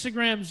think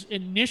Instagram's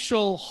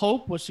initial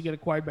hope was to get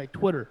acquired by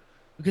Twitter.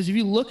 Because if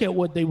you look at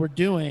what they were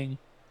doing,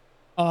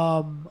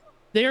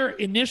 their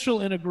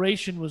initial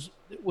integration was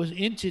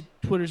into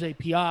Twitter's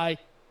API.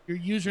 Your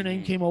username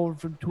Mm-hmm. came over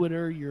from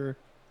Twitter. Your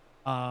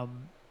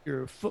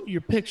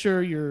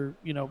picture,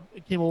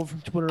 it came over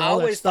from Twitter. I All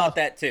that always thought stuff.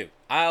 that too.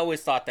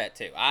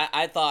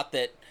 I thought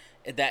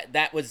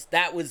that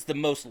was the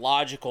most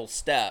logical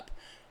step.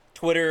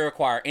 Twitter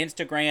acquire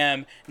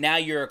Instagram. Now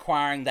you're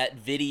acquiring that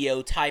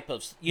video type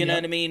of, you know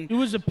Yep. what I mean? It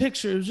was a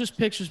picture. It was just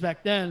pictures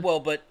back then. Well,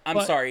 but I'm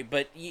But sorry,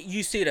 but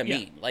you see what I yeah,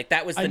 mean? Like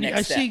that was the I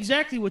next see step.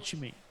 exactly what you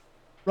mean,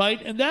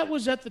 right? And that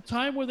was at the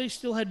time where they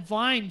still had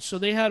Vine, so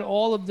they had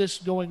all of this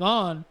going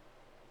on,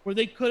 where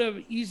they could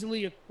have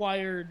easily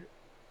acquired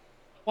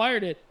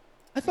it.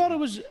 I thought Mm-hmm. it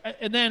was,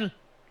 and then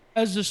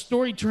as the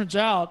story turns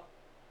out,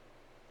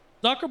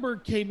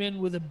 Zuckerberg came in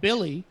with a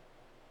Billy,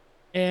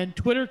 and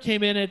Twitter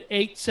came in at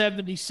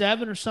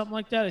 877 or something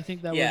like that. I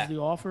think that was Yeah, the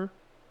offer.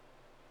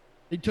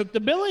 They took the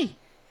Billy.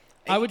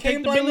 and I you would take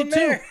can't the blame Billy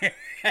them too.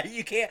 there.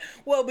 You can't.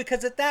 Well,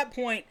 because at that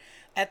point,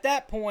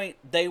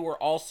 they were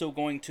also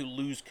going to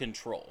lose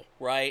control,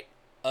 right,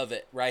 of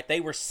it. Right, they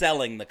were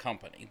selling the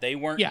company. They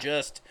weren't Yeah.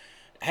 just,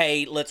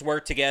 hey, let's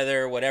work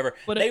together, or whatever.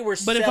 But They were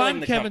but if selling I'm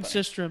the Kevin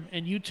company. Systrom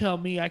and you tell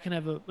me I can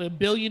have a $1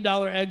 billion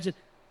exit,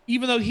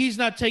 even though he's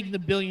not taking the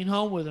billion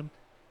home with him,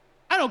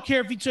 I don't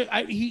care if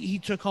he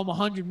took home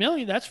 100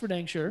 million. That's for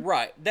dang sure.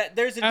 Right. That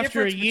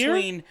After a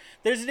year,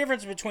 there's a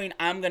difference between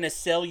I'm going to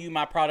sell you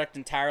my product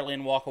entirely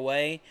and walk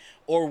away,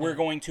 or we're yeah.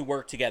 going to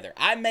work together.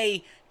 I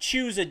may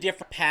choose a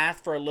different path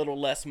for a little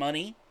less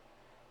money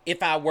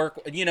if I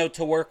work,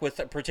 to work with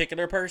a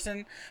particular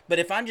person. But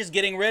if I'm just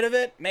getting rid of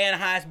it, man,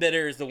 highest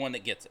bidder is the one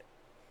that gets it.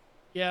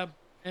 Yeah,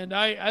 and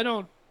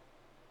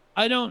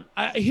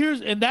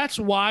and that's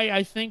why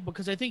I think,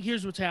 because I think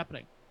here's what's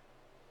happening.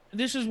 And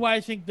this is why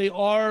I think they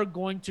are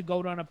going to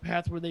go down a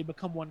path where they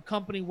become one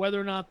company. Whether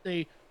or not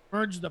they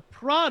merge the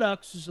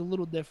products is a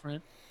little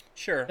different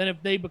Sure. than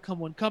if they become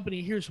one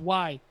company. Here's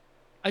why.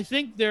 I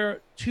think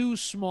they're too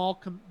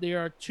small. They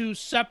are two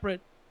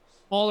separate,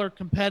 smaller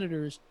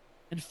competitors.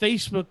 And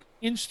Facebook,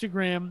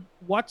 Instagram,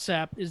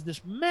 WhatsApp is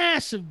this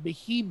massive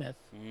behemoth.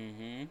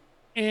 Mm-hmm.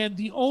 And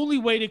the only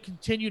way to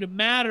continue to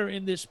matter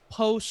in this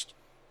post,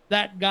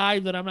 that guy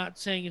that I'm not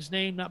saying his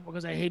name, not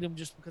because I hate him,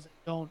 just because I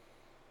don't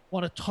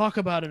want to talk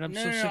about it. I'm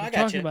so sick I of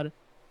got talking you. about it.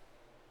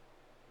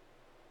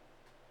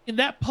 In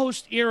that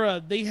post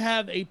era, they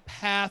have a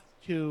path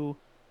to,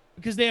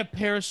 because they have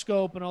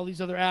Periscope and all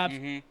these other apps,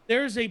 Mm-hmm.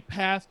 there's a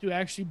path to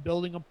actually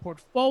building a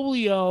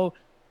portfolio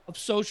of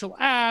social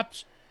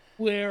apps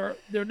where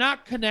they're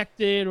not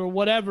connected or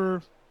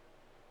whatever,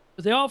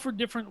 but they offer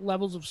different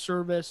levels of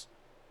service.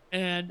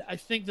 And I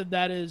think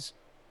that is,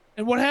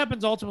 and what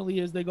happens ultimately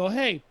is they go,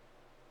 hey,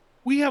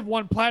 we have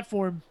one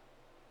platform,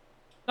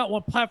 not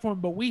one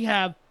platform, but we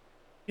have,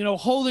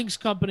 holdings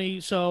company.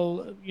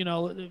 So,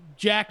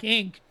 Jack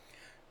Inc.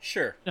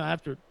 Sure.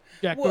 After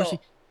Jack Dorsey,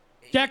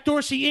 Well, Jack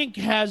Dorsey Inc.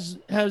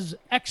 has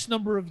X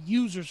number of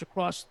users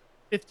across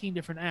 15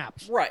 different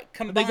apps. right.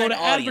 And they go Combine to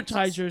audiences.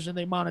 advertisers and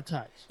they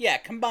monetize. Yeah,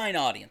 combine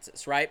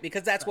audiences, right?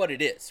 Because that's what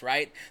it is,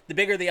 right? The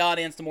bigger the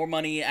audience, the more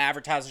money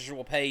advertisers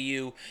will pay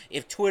you.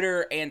 If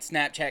Twitter and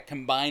Snapchat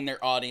combine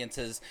their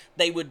audiences,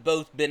 they would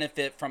both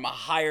benefit from a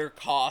higher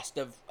cost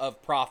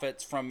of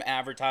profits from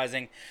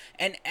advertising.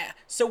 And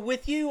so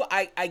with you,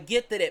 I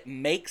get that it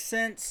makes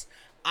sense.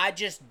 I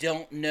just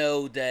don't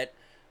know that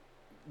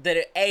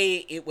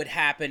it would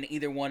happen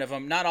either one of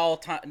them. Not all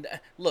time.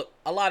 Look,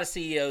 a lot of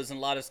CEOs and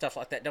a lot of stuff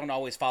like that don't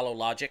always follow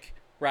logic,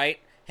 right?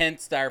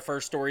 Hence our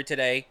first story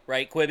today,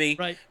 right? Quibi,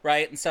 Right.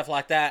 right, and stuff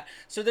like that.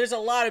 So there's a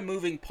lot of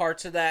moving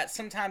parts of that.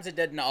 Sometimes they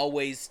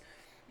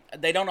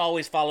don't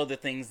always follow the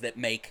things that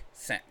make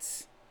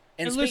sense.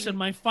 And listen,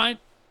 my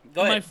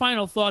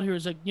final thought here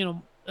is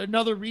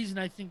another reason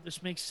I think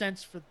this makes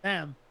sense for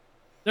them.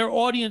 Their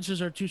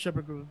audiences are two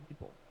separate groups of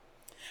people.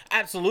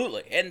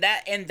 Absolutely, and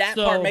that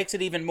part makes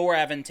it even more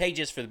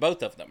advantageous for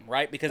both of them,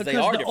 right? Because they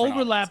are the different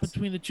overlap audiences.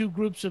 between the two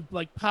groups of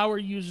like power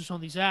users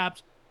on these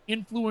apps,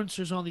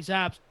 influencers on these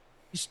apps,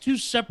 is two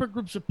separate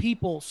groups of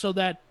people, so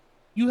that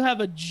you have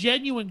a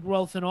genuine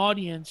growth in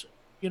audience,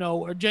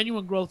 or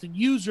genuine growth in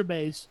user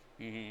base,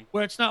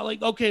 where it's not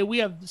like, okay, we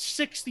have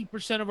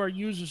 60% of our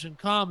users in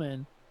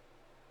common.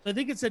 So I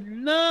think it's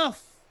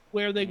enough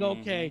where they go,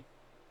 okay,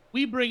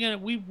 we bring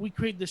in, we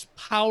create this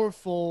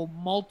powerful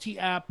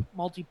multi-app,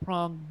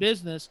 multi-pronged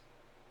business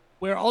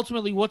where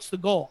ultimately what's the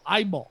goal?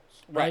 Eyeballs,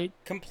 right?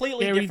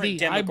 Completely Gary different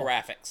V,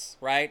 demographics,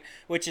 right?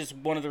 Which is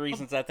one of the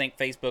reasons I think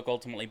Facebook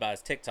ultimately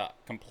buys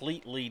TikTok.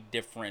 Completely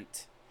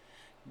different.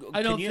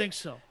 I don't think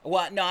so.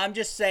 Well, no, I'm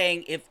just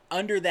saying if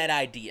under that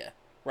idea,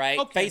 right?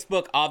 Okay.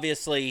 Facebook,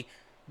 obviously,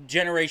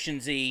 Generation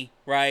Z,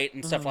 right?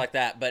 And stuff like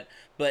that. But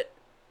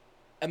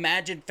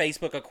imagine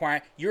Facebook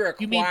acquiring, you're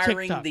You mean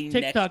acquiring TikTok? the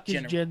TikTok next is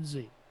generation. Gen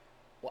Z.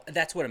 Well,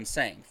 that's what I'm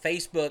saying.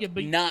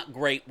 Facebook, not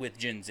great with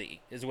Gen Z,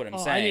 is what I'm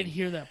saying. I didn't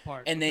hear that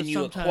part. And then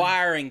you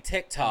acquiring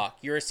TikTok,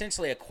 you're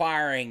essentially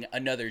acquiring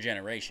another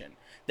generation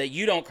that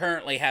you don't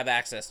currently have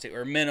access to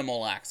or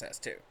minimal access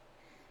to.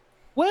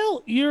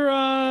 Well,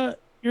 your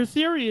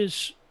theory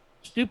is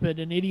stupid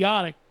and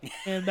idiotic,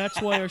 and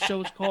that's why our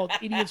show is called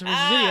Idiots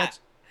versus Idiots.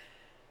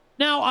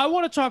 Now, I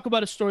want to talk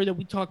about a story that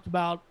we talked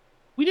about.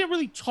 We didn't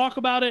really talk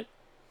about it,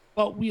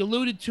 but we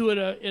alluded to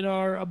it in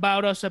our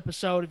About Us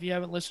episode. If you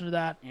haven't listened to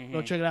that, go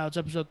Mm-hmm. check it out. It's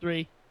episode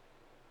 3.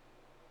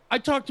 I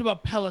talked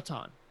about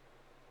Peloton.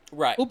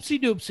 Right.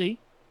 Oopsie doopsie.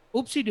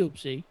 Oopsie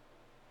doopsie.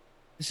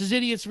 This is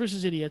idiots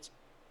versus idiots.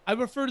 I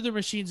refer to their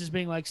machines as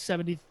being like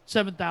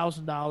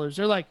 $77,000.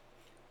 They're like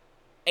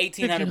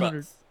 1,800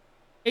 bucks.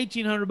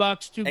 1,800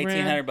 bucks, $2,000.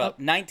 1,800 bucks.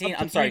 19.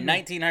 I'm sorry, 3,000.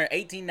 1,900.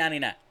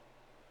 1,899.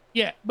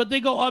 Yeah, but they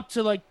go up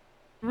to like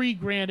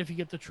 $3,000 if you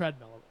get the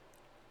treadmill.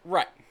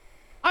 Right.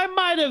 I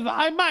might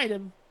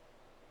have.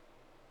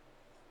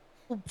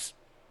 Oops.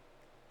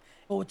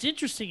 But what's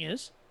interesting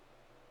is,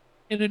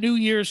 in a New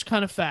Year's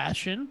kind of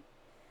fashion,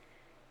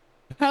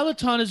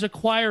 Peloton is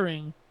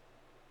acquiring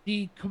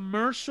the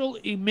commercial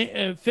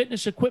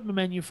fitness equipment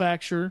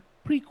manufacturer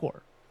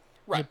Precor.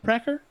 Right. Is it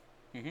Precor?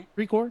 Mm-hmm.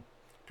 Precor?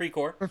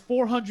 Precor.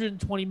 For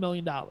 $420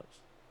 million.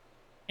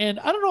 And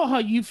I don't know how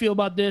you feel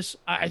about this.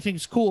 I think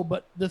it's cool,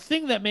 but the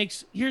thing that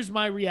here's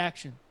my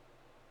reaction.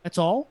 That's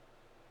all?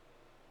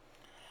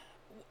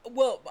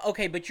 Well,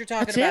 okay, but you're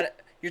talking about it.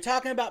 You're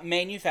talking about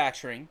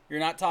manufacturing. You're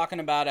not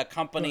talking about a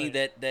company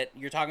that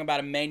you're talking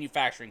about a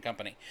manufacturing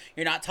company.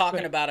 You're not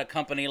talking about a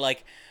company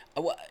like,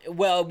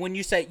 well, when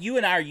you say, you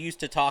and I are used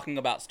to talking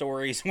about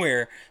stories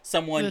where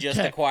someone just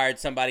acquired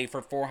somebody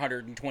for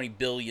 $420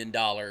 billion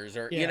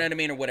or, you know what I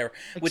mean, or whatever,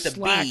 like with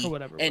Slack a B, or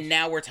whatever and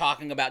now we're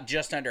talking about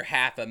just under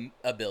half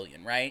a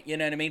billion, right? You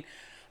know what I mean?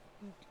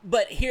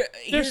 But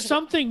there's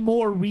something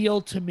more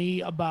real to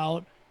me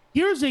about,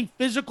 here's a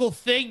physical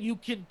thing you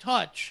can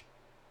touch.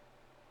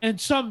 And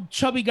some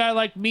chubby guy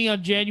like me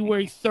on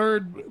January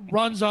 3rd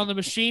runs on the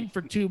machine for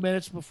 2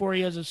 minutes before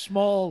he has a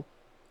small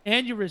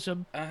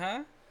aneurysm.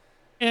 Uh-huh.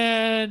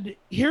 And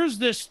here's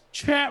this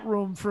chat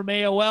room from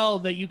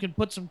AOL that you can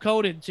put some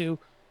code into.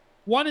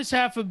 One is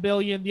 $500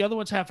 million. The other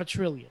one's $500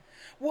 billion.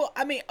 Well,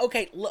 I mean,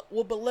 okay,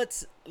 but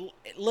let's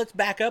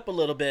back up a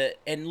little bit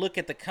and look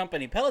at the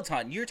company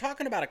Peloton. You're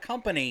talking about a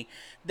company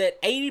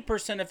that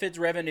 80% of its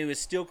revenue is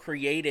still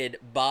created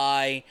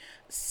by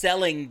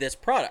selling this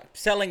product,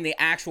 selling the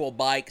actual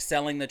bike,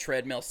 selling the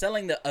treadmill,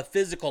 selling a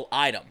physical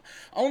item.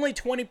 Only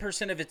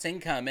 20% of its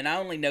income, and I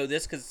only know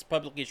this because it's a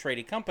publicly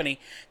traded company,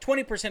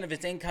 20% of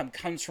its income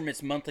comes from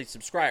its monthly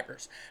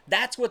subscribers.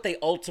 That's what they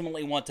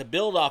ultimately want to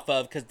build off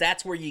of, because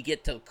that's where you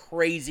get to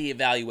crazy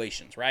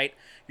evaluations, right?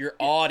 Your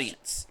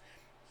audience.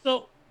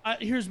 So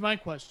here's my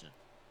question.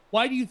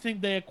 Why do you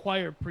think they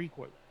acquired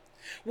Precor?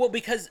 Well,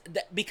 because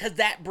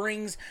that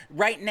brings,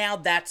 right now,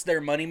 that's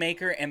their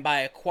moneymaker, and by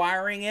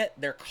acquiring it,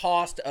 their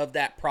cost of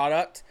that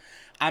product,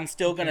 I'm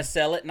still going to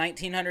sell it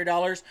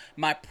 $1,900.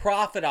 My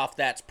profit off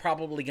that's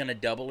probably going to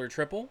double or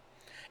triple.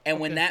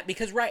 And when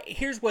because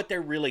here's what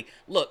they're really,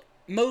 look,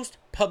 most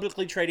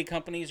publicly traded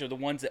companies, or the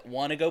ones that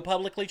want to go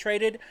publicly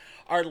traded,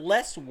 are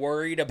less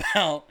worried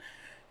about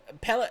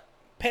Peloton,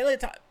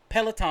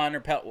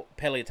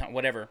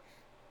 whatever.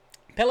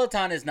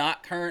 Peloton is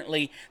not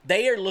currently,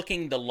 they are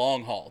looking the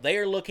long haul. They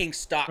are looking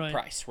stock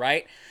price,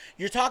 right?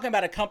 You're talking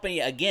about a company,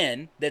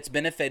 again, that's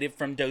benefited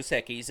from Dos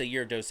Equis, a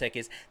year of Dos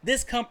Equis.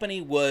 This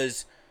company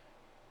was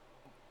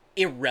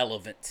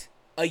irrelevant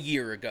a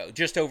year ago,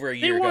 just over a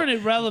year ago. They weren't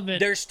irrelevant.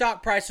 Their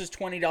stock price was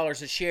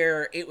 $20 a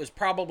share. It was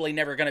probably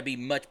never going to be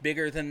much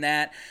bigger than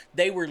that.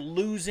 They were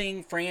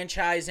losing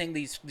franchising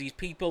these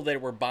people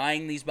that were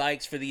buying these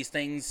bikes for these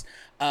things,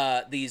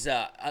 these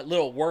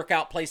little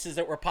workout places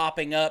that were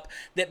popping up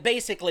that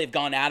basically have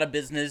gone out of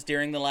business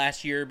during the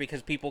last year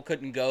because people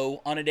couldn't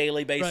go on a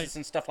daily basis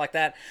and stuff like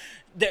that.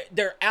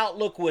 Their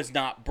outlook was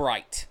not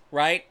bright,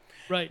 right?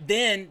 Right.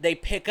 Then they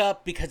pick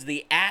up because of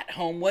the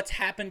at-home. What's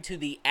happened to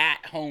the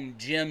at-home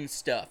gym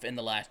stuff in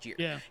the last year?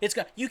 Yeah,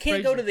 you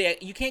can't go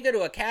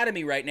to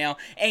Academy right now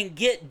and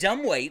get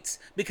dumb weights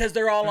because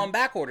they're all on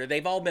back order.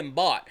 They've all been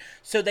bought,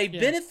 so they've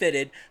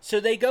benefited. So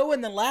they go in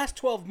the last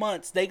 12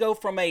 months. They go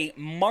from a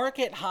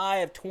market high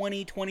of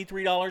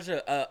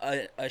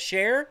 $23 a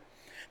share.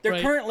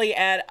 They're currently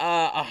at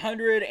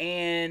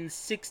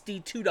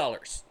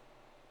 $162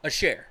 a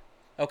share.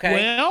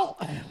 Okay.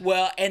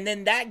 Well, and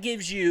then that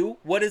gives you,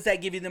 what does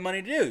that give you the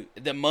money to do?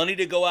 The money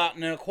to go out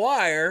and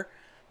acquire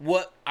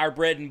what our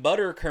bread and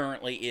butter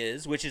currently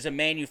is, which is a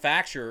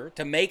manufacturer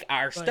to make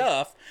our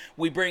stuff.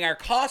 We bring our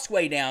costs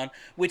way down,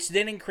 which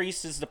then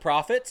increases the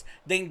profits,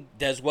 then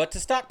does what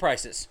to stock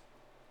prices?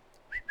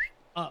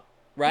 Up.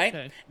 Right?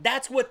 Okay.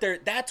 That's what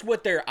their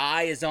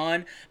eye is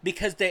on,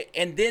 because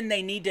then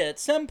they need to at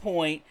some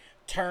point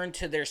turn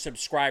to their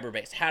subscriber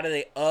base. How do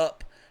they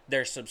up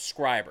their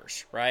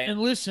subscribers, right? And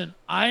listen,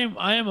 I am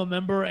a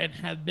member and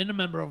have been a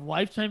member of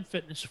Lifetime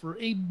Fitness for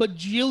a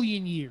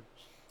bajillion years.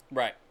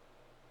 Right.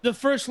 The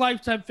first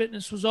Lifetime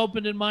Fitness was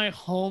opened in my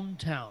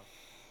hometown.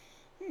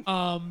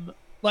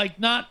 Like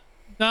not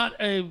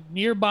a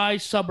nearby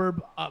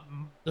suburb,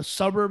 the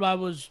suburb I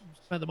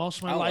spent the most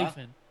of my life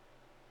in.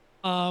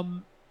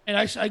 And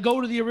I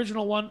go to the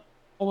original one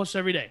almost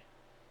every day.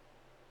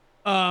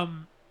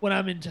 When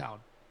I'm in town.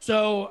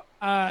 So,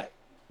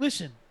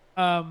 listen,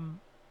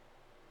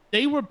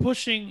 they were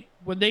pushing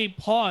when they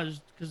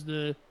paused because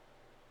the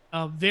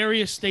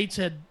various states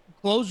had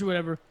clothes or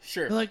whatever.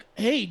 Sure. They're like,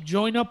 hey,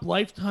 join up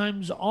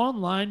Lifetime's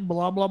online,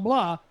 blah, blah,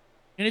 blah.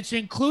 And it's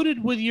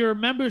included with your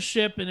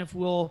membership. And if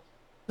we'll,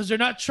 because they're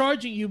not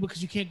charging you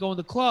because you can't go in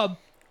the club,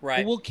 but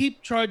Right. we'll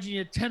keep charging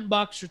you $10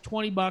 or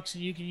 $20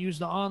 and you can use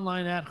the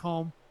online at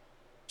home.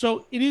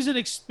 So it is an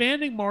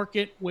expanding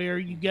market where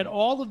you get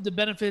all of the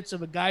benefits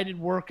of a guided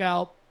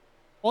workout,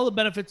 all the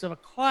benefits of a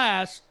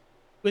class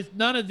with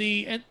none of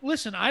the. And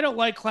listen, I don't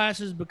like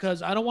classes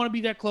because I don't want to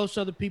be that close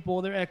to other people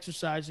while they're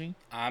exercising.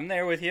 I'm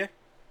there with you.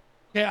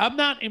 Okay, I'm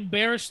not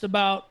embarrassed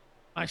about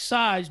my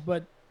size,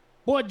 but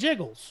boy, it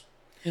jiggles.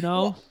 You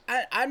know?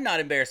 Well, I'm not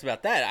embarrassed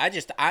about that.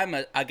 I'm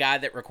a guy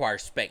that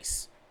requires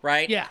space,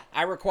 right? Yeah.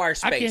 I require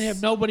space. I can't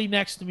have nobody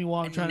next to me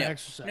while I'm trying no, to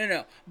exercise.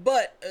 No.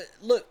 But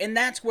look, and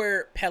that's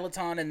where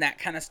Peloton and that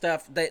kind of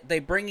stuff, they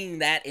bringing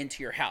that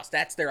into your house.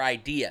 That's their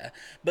idea.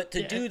 But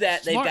to do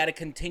that, they've got to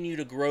continue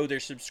to grow their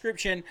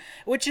subscription,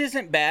 which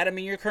isn't bad. I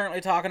mean, you're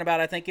currently talking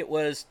about, I think it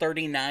was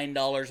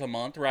 $39 a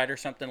month, right, or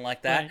something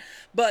like that. Right.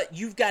 But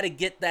you've got to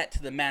get that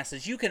to the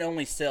masses. You can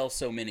only sell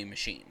so many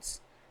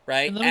machines,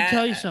 right? And let me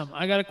tell you something.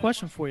 I got a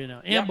question for you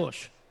now.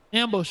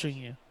 Ambushing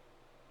you.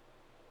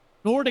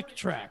 Nordic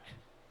Track,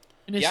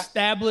 an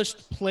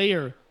established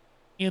player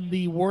in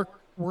the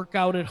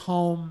workout at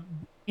home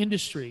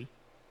industry,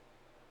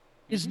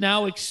 is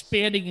now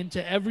expanding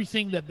into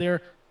everything that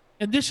they're.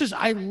 And this is,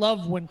 I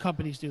love when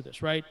companies do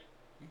this, right?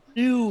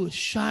 New,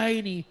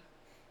 shiny,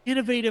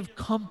 innovative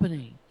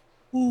company.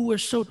 Ooh, we're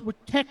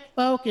tech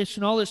focused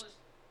and all this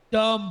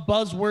dumb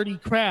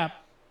buzzwordy crap.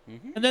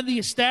 And then the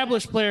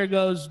established player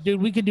goes,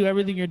 dude, we can do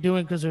everything you're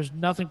doing because there's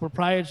nothing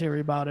proprietary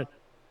about it.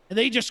 And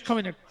they just come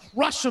in and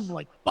crush them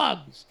like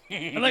bugs.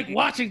 And like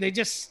watching, they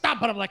just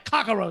stomp on them like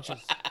cockroaches.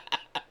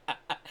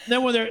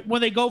 Then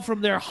when they go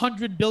from their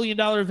 $100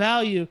 billion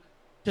value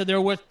to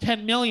they're worth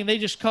 $10 million, they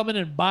just come in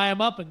and buy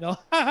them up and go, ha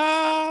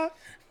ha.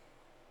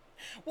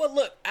 Well,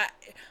 look,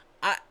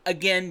 I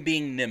again,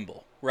 being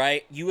nimble,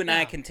 right? You and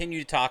I continue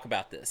to talk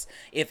about this.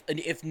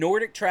 If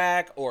Nordic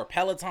Track or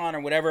Peloton or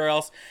whatever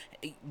else,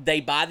 they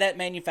buy that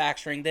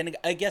manufacturing, then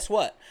guess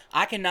what?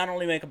 I can not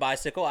only make a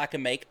bicycle, I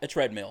can make a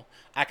treadmill.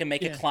 I can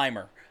make a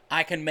climber.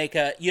 I can make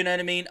a, you know what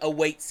I mean, a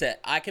weight set.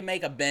 I can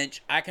make a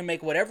bench. I can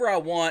make whatever I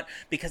want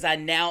because I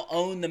now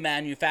own the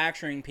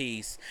manufacturing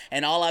piece.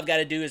 And all I've got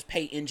to do is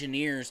pay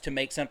engineers to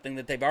make something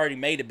that they've already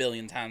made a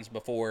billion times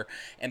before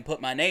and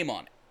put my name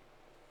on it.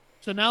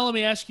 So now let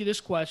me ask you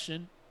this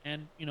question,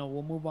 and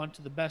we'll move on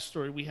to the best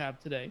story we have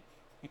today.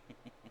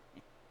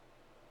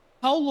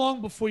 How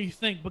long before you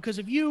think? Because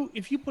if you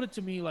put it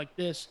to me like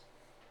this,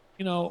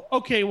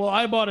 okay, well,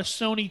 I bought a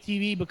Sony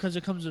TV because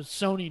it comes with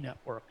Sony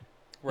network.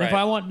 Right. If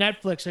I want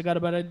Netflix, I got to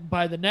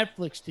buy the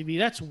Netflix TV.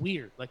 That's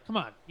weird. Like, come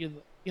on,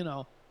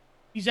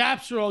 these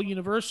apps are all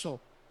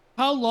universal.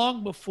 How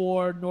long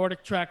before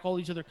Nordic Track, all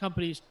these other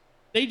companies,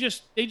 they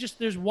just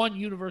there's one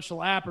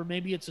universal app, or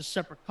maybe it's a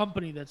separate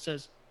company that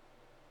says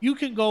you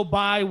can go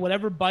buy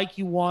whatever bike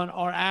you want.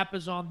 Our app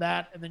is on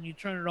that, and then you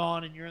turn it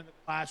on and you're in the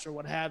class or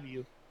what have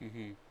you.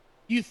 Mm-hmm.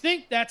 Do you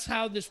think that's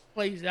how this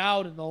plays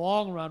out in the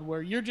long run,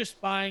 where you're just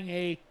buying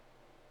a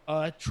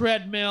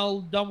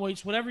treadmill, dumb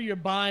weights, whatever you're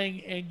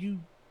buying, and you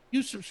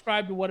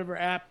subscribe to whatever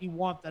app you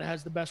want that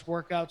has the best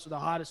workouts or the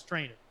hottest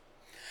trainer?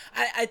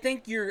 I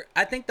think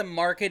the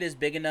market is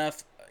big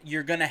enough.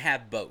 You're gonna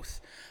have both.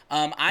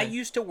 I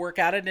used to work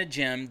out at a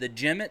gym. The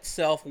gym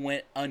itself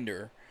went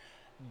under.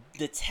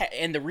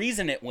 And the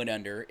reason it went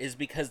under is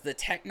because the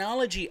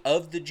technology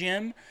of the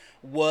gym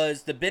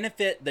was the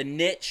benefit. The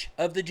niche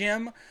of the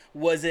gym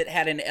was it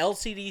had an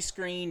LCD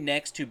screen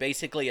next to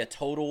basically a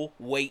total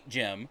weight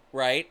gym,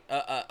 right?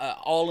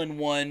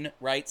 All-in-one,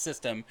 right,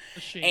 system.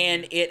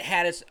 And it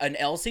had an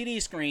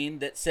LCD screen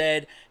that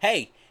said,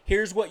 hey,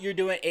 here's what you're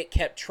doing. It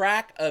kept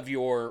track of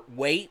your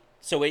weight.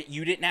 So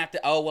you didn't have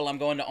to, I'm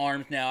going to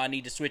arms now, I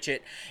need to switch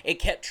it. It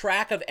kept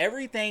track of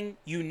everything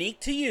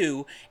unique to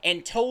you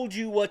and told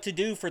you what to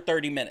do for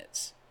 30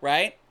 minutes,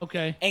 right?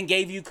 Okay. And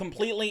gave you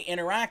completely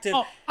interactive.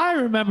 Oh, I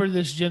remember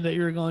this gym that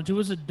you were going to. It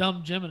was a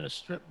dumb gym in a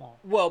strip mall.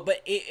 Well,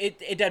 but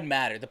it doesn't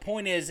matter. The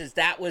point is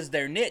that was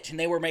their niche, and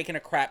they were making a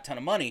crap ton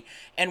of money.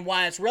 And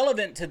why it's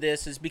relevant to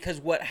this is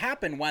because what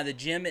happened, why the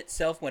gym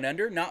itself went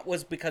under, not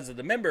was because of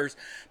the members,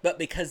 but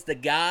because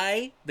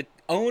the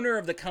owner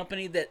of the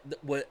company that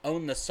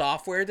owned the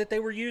software that they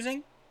were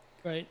using,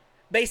 right,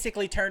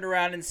 basically turned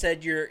around and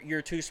said,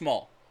 you're too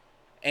small,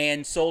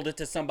 and sold it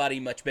to somebody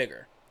much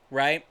bigger,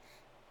 right?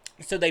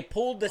 So they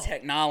pulled the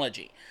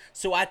technology.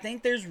 So I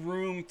think there's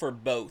room for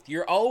both.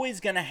 You're always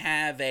going to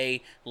have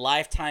a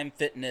Lifetime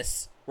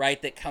Fitness,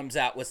 right, that comes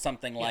out with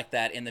something like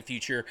that in the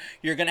future.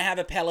 You're going to have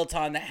a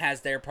Peloton that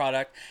has their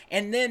product.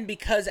 And then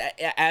because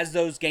as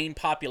those gain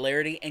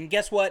popularity, and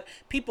guess what?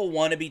 People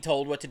want to be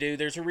told what to do.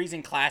 There's a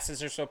reason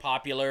classes are so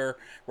popular,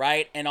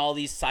 right? And all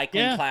these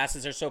cycling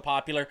classes are so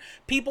popular.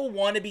 People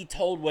want to be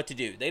told what to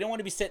do. They don't want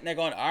to be sitting there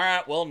going, all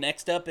right, well,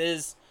 next up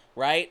is...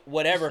 right?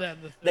 Whatever.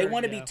 They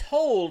want to be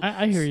told.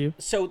 I hear you.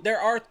 So there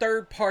are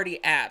third-party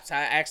apps.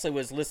 I actually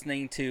was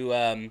listening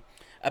to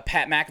a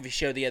Pat McAfee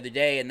show the other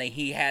day, and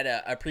he had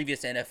a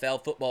previous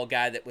NFL football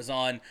guy that was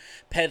on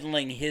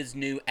peddling his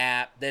new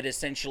app that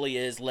essentially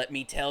is, let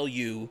me tell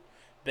you,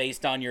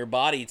 based on your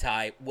body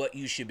type, what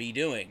you should be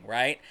doing,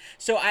 right?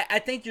 So I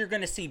think you're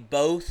going to see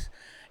both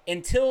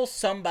until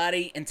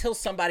somebody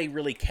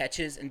really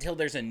catches, until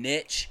there's a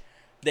niche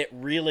that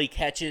really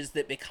catches,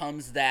 that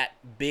becomes that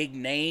big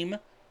name,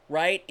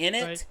 right, in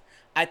it. Right.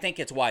 I think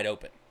it's wide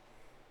open.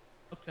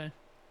 Okay.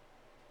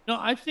 No,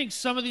 I think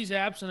some of these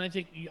apps, and I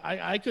think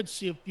I could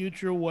see a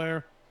future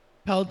where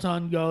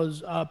Peloton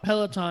goes,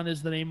 Peloton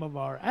is the name of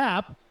our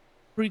app,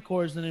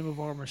 Precor is the name of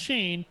our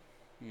machine,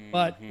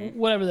 but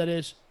whatever that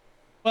is.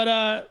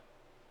 But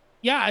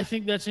yeah, I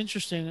think that's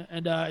interesting,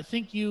 and I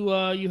think you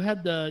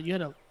had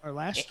our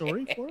last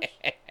story for us.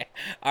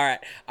 All right.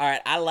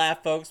 I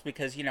laugh, folks,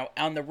 because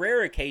on the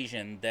rare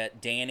occasion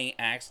that Danny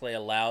actually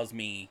allows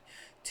me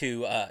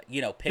to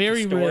pick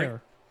Very a story.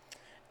 Rare.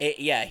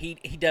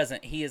 He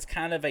doesn't. He is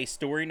kind of a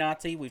story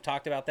Nazi. We've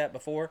talked about that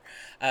before.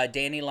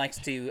 Danny likes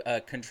to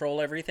control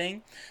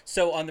everything.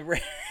 So on the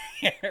rare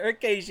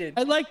occasion,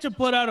 I'd like to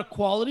put out a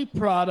quality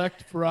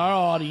product for our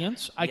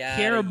audience. I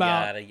care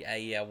about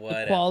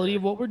the quality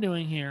of what we're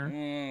doing here.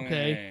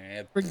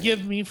 Okay,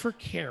 forgive me for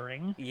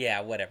caring.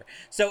 Yeah, whatever.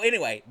 So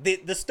anyway,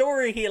 the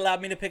story, he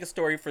allowed me to pick a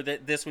story for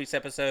this week's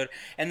episode,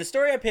 and the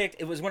story I picked,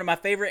 it was one of my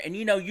favorite. And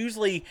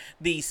usually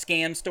the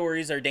scam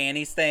stories are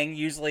Danny's thing.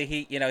 Usually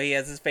he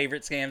has his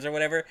favorite scams or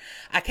whatever.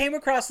 I came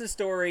across this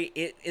story.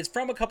 It's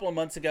from a couple of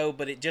months ago,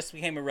 but it just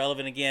became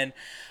irrelevant again.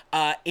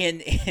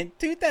 In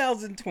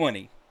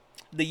 2020,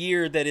 the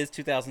year that is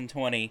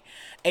 2020,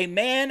 a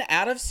man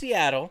out of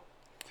Seattle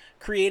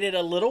created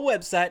a little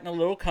website and a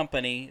little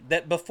company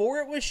that, before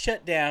it was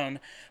shut down,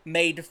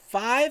 made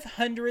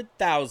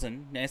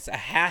 $500,000, that's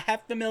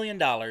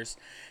 $500,000,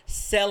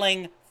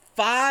 selling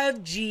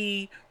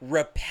 5G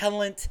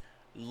repellent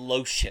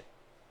lotion.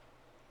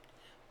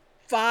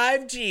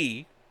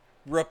 5G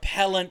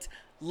repellent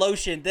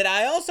lotion that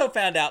I also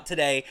found out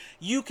today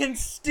you can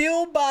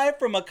still buy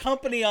from a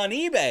company on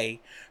eBay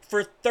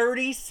for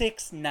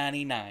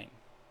 $36.99.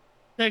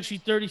 Actually,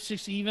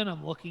 $36 even.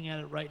 I'm looking at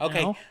it right now.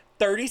 Okay,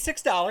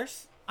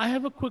 $36. I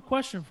have a quick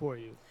question for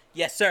you.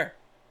 Yes, sir.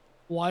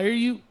 Why are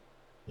you...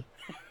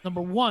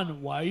 Number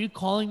one, why are you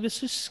calling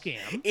this a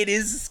scam? It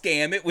is a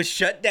scam. It was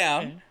shut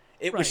down. Okay.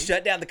 It was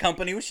shut down. The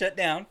company was shut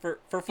down for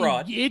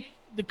fraud.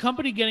 The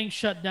company getting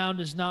shut down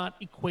does not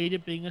equate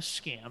it being a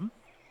scam.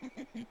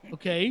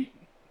 Okay?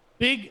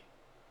 Big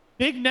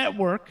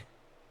network,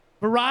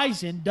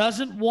 Verizon,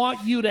 doesn't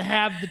want you to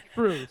have the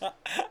truth.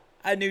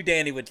 I knew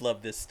Danny would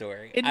love this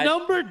story. And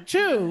number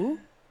two,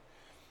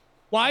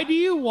 why do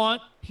you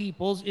want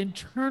people's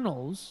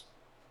internals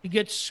to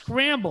get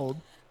scrambled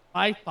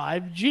by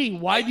 5G?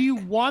 Why do you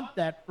want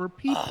that for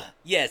people?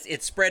 Yes,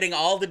 it's spreading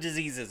all the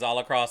diseases all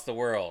across the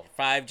world.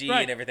 5G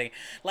and everything.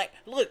 Like,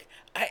 look,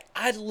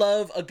 I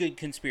love a good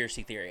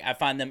conspiracy theory. I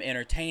find them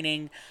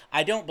entertaining.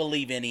 I don't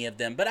believe any of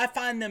them, but I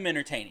find them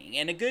entertaining.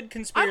 And a good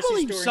conspiracy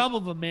story... I believe some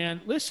of them,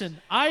 man.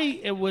 Listen,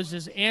 I was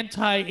as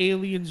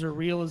anti-aliens are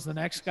real as the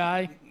next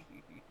guy.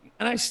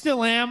 And I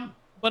still am.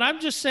 But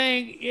I'm just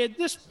saying, at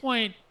this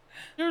point...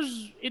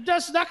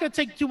 It's not going to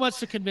take too much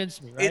to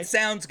convince me, right? It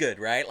sounds good,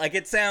 right? Like,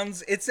 it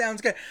sounds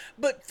good.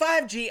 But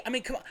 5G, I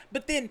mean, come on.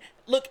 But then,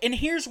 look, and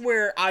here's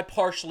where I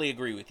partially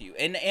agree with you.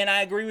 And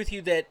I agree with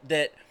you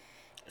that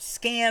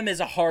scam is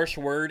a harsh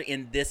word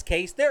in this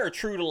case. There are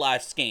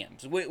true-to-life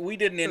scams. We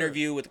did an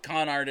interview with a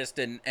con artist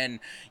and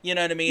you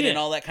know what I mean, and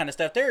all that kind of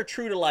stuff. There are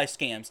true-to-life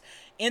scams.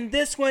 In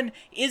this one,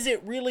 is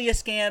it really a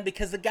scam?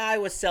 Because the guy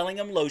was selling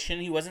them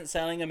lotion. He wasn't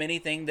selling them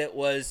anything that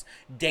was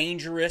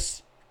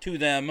dangerous to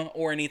them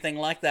or anything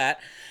like that.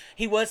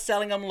 He was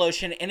selling them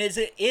lotion. And is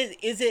it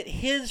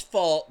his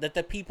fault that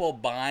the people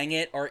buying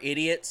it are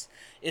idiots?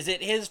 Is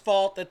it his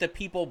fault that the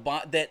people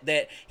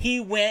that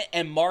he went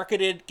and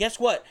marketed? Guess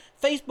what?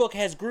 Facebook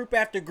has group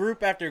after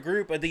group after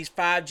group of these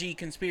 5G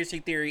conspiracy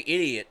theory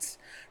idiots,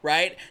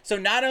 right? So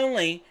not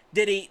only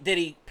did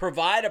he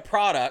provide a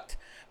product,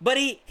 but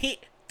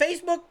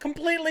Facebook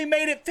completely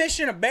made it fish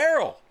in a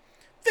barrel.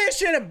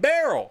 Fish in a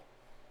barrel.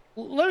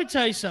 Let me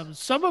tell you something.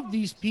 Some of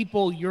these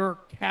people you're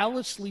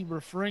callously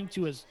referring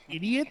to as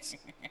idiots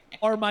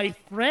are my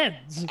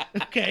friends,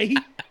 okay?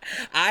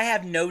 I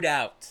have no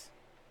doubt.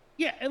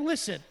 Yeah, and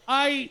listen,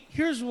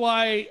 here's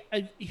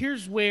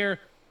where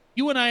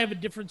you and I have a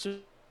difference of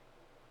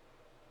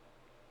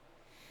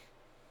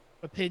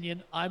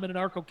opinion. I'm an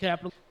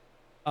anarcho-capitalist,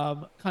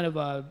 kind of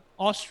a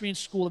Austrian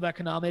school of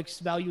economics,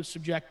 value is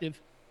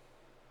subjective.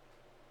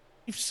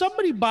 If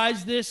somebody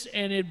buys this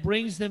and it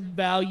brings them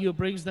value, it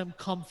brings them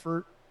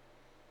comfort,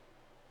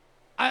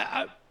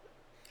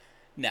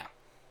 no.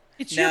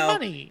 It's your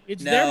money.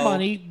 It's their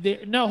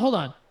money. No, hold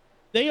on.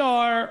 They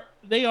are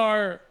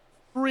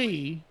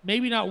free,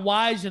 maybe not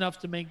wise enough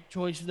to make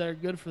choices that are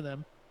good for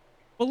them.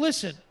 But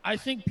listen, I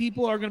think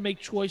people are going to make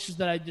choices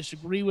that I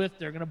disagree with.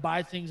 They're going to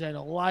buy things I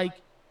don't like.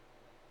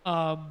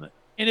 And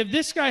if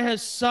this guy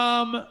has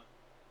some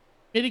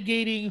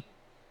mitigating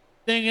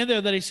thing in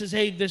there that he says,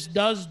 hey, this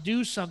does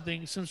do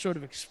something, some sort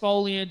of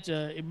exfoliant,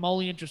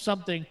 emollient or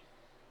something,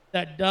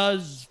 that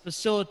does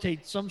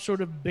facilitate some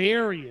sort of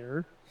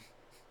barrier,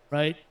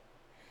 right?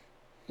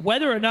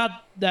 Whether or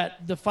not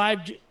that the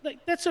 5G,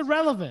 like, that's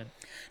irrelevant.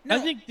 I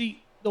No, think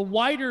the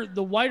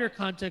wider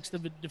context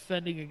of it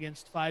defending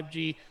against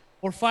 5G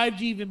or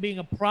 5G even being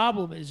a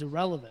problem is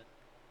irrelevant,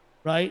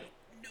 right?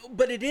 no,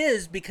 but it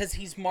is because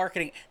he's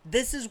marketing.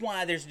 This is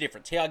why there's a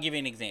difference. Here, I'll give you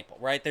an example,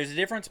 right? There's a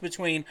difference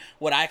between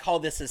what I call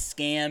this a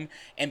scam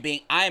and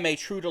being, I am a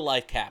true to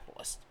life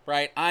capitalist,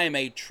 right? I am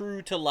a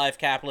true to life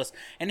capitalist.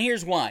 And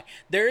here's why.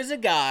 There is a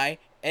guy,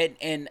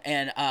 and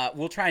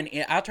we'll try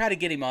and I'll try to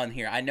get him on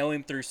here. I know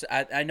him through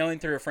I know him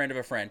through a friend of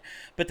a friend.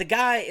 But the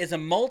guy is a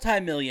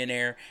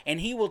multimillionaire, and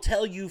he will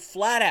tell you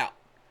flat out,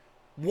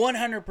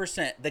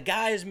 100%, the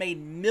guy has made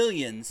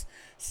millions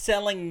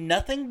selling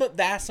nothing but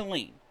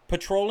Vaseline,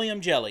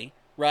 petroleum jelly,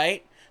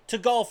 right, to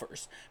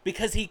golfers,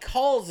 because he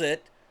calls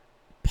it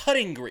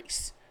putting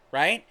grease,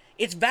 right?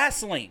 It's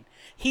Vaseline.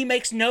 He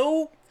makes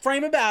no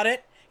frame about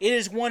it. It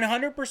is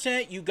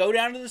 100%. You go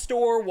down to the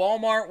store,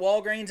 Walmart,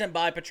 Walgreens, and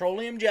buy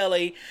petroleum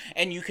jelly,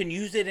 and you can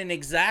use it in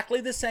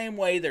exactly the same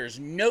way. There's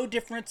no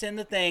difference in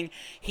the thing.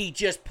 He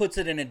just puts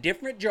it in a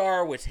different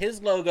jar with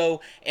his logo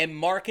and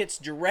markets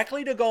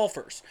directly to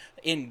golfers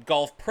in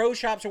golf pro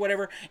shops or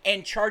whatever,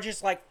 and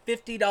charges like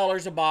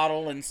 $50 a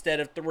bottle instead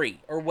of $3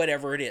 or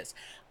whatever it is.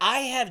 I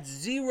have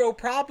zero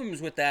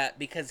problems with that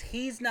because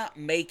he's not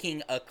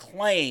making a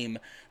claim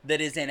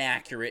that is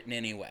inaccurate in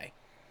any way.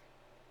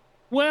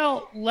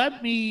 Well,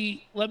 let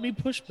me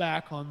push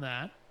back on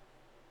that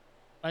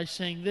by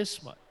saying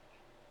this much.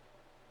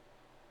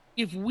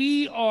 If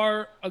we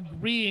are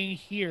agreeing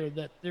here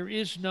that there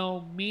is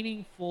no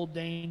meaningful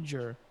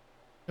danger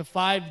to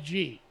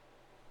 5G,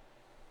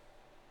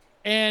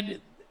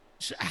 and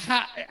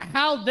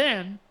how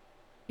then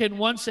can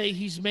one say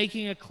he's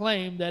making a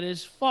claim that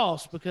is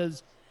false?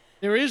 Because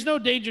there is no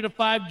danger to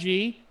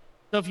 5G.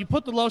 So if you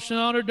put the lotion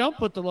on or don't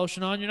put the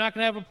lotion on, you're not going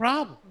to have a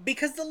problem.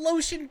 Because the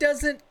lotion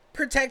doesn't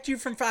protect you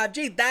from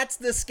 5G. That's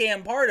the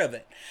scam part of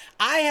it.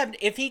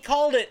 If he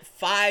called it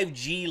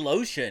 5G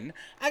lotion,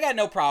 I got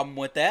no problem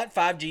with that.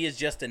 5G is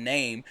just a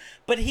name,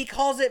 but he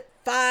calls it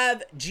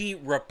 5G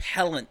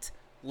repellent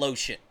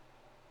lotion.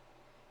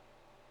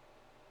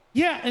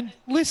 Yeah, and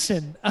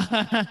listen,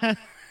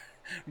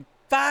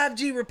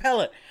 5G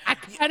repellent. I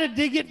kind of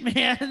dig it,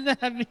 man.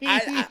 I mean,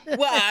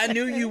 I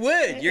knew you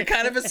would. You're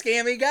kind of a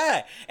scammy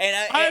guy,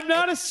 and I'm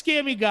not a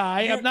scammy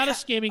guy. I'm not a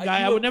scammy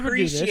guy. I would never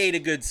do this. You appreciate a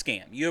good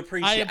scam. You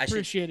appreciate. I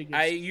appreciate a good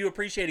scam. You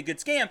appreciate a good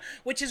scam,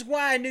 which is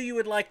why I knew you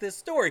would like this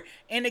story.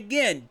 And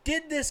again,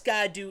 did this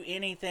guy do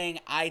anything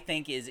I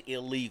think is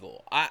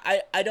illegal?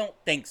 I don't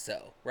think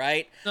so.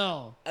 Right?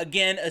 No.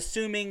 Again,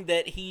 assuming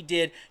that he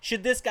did.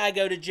 Should this guy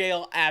go to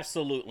jail?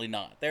 Absolutely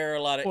not. There are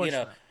a lot of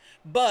not.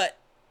 but.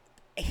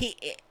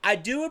 I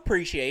do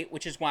appreciate,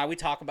 which is why we're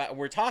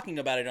talking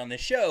about it on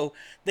this show.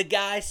 The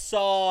guy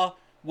saw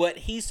what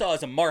he saw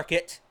as a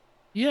market.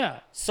 Yeah.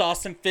 Saw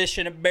some fish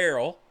in a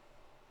barrel,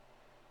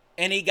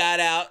 and he got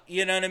out.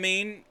 You know what I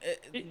mean?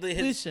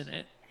 Listen,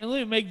 and let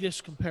me make this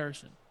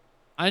comparison.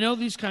 I know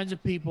these kinds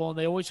of people, and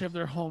they always have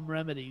their home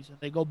remedies, and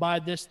they go buy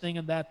this thing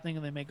and that thing,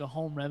 and they make a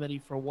home remedy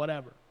for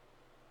whatever.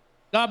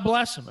 God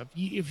bless them. And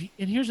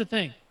here's the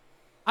thing,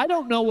 I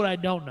don't know what I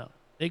don't know.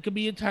 They could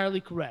be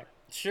entirely correct.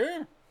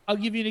 Sure. I'll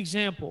give you an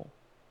example.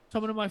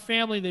 Someone in my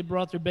family, they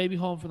brought their baby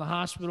home from the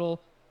hospital.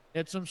 They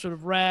had some sort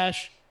of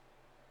rash,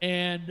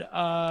 and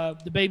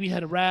the baby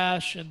had a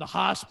rash, and the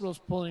hospital's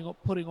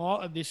putting all,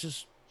 and this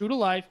is true to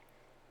life,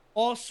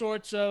 all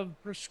sorts of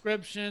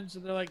prescriptions,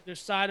 and they're like,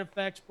 there's side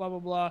effects, blah, blah,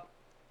 blah.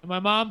 And my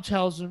mom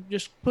tells them,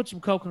 just put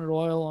some coconut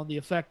oil on the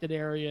affected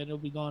area, and it'll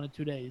be gone in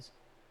 2 days.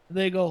 And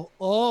they go,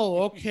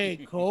 oh, okay,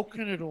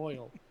 coconut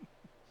oil.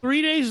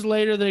 3 days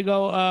later, they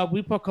go,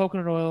 we put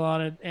coconut oil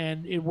on it,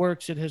 and it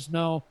works. There's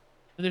no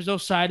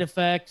side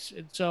effects.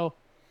 And so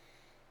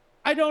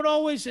I don't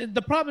always, and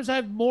the problem is I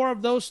have more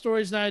of those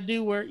stories than I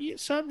do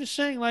so I'm just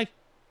saying, like,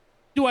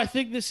 do I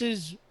think this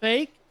is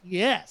fake?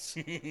 Yes.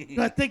 Do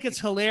I think it's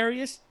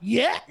hilarious?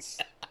 Yes.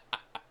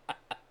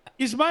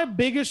 Is my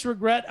biggest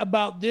regret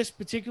about this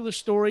particular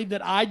story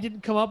that I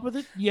didn't come up with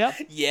it? Yep.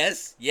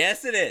 Yes.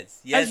 Yes, it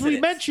is. Yes, as we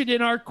mentioned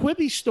in our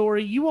Quibi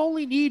story, you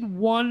only need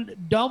one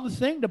dumb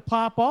thing to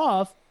pop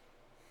off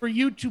for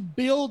you to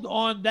build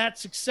on that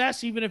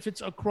success, even if it's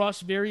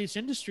across various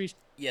industries.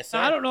 Yes, sir.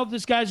 Now, I don't know if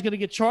this guy's going to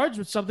get charged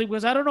with something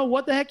because I don't know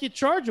what the heck you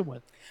charge him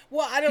with.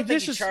 Well, I don't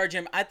think you charge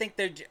him. I think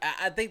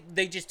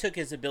they just took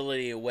his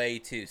ability away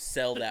to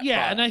sell that.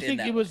 Yeah, and I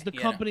think it was the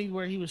company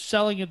where he was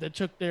selling it that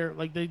took their,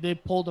 like, they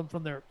pulled him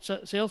from their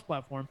sales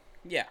platform.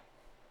 Yeah.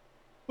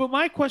 But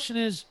my question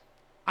is,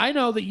 I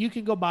know that you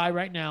can go buy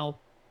right now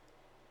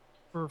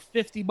for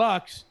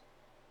 $50.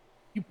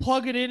 You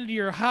plug it into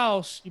your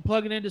house, you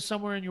plug it into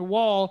somewhere in your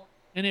wall,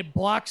 and it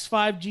blocks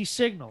 5G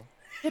signal.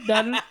 It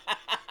doesn't.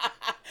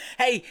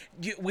 Hey,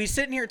 we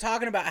sitting here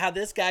talking about how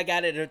this guy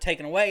got it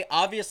taken away.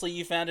 Obviously,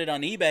 you found it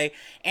on eBay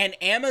and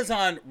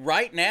Amazon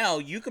right now.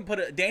 You can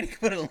Danny can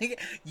put a link.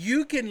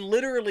 You can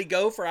literally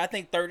go for, I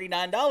think,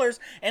 $39.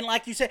 And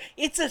like you said,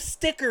 it's a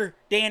sticker,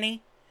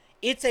 Danny.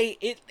 it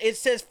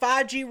says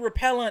 5G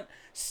repellent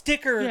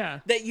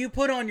sticker that you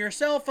put on your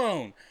cell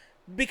phone.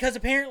 Because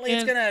apparently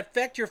it's going to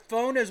affect your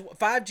phone as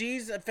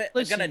 5G's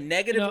going to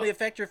negatively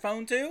affect your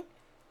phone too.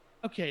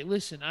 Okay,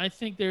 listen. I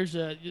think there's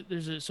a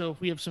so if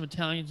we have some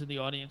Italians in the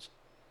audience,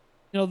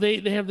 they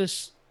have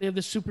this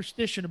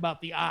superstition about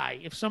the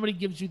eye. If somebody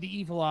gives you the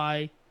evil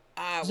eye,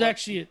 it's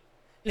actually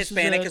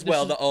Hispanic as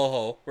well, the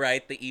ojo,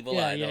 right? The evil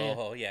eye, the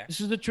ojo, yeah.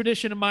 This is the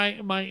tradition in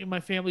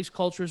my family's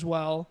culture as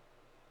well.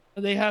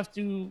 They have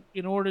to,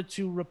 in order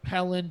to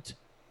repellent,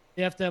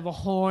 they have to have a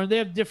horn. They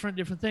have different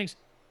things.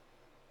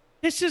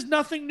 This is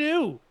nothing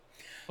new.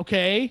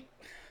 Okay?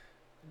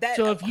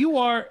 So if you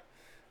are...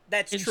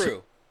 That's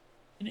true.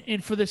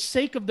 And for the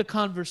sake of the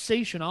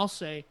conversation, I'll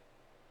say,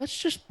 let's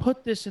just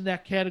put this in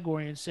that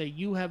category and say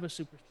you have a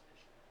superstition.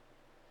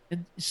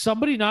 And is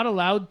somebody not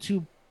allowed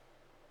to,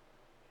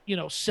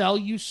 sell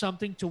you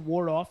something to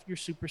ward off your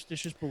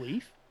superstitious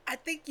belief? I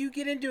think you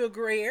get into a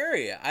gray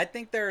area. I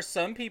think there are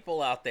some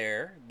people out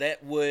there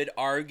that would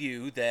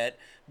argue that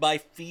by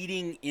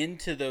feeding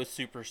into those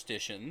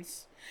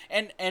superstitions...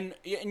 And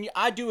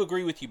I do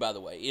agree with you, by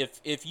the way.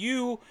 If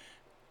you,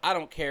 I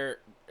don't care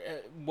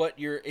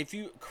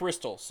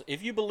crystals,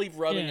 if you believe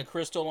rubbing a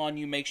crystal on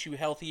you makes you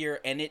healthier,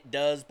 and it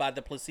does by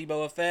the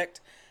placebo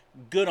effect,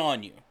 good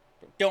on you.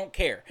 Don't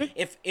care.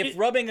 If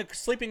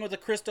sleeping with a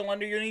crystal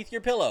underneath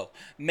your pillow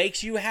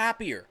makes you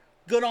happier,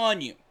 good on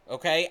you.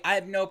 Okay, I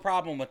have no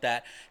problem with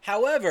that.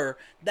 However,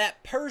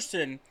 that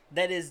person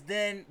that is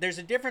then, there's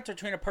a difference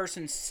between a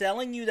person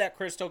selling you that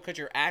crystal because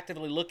you're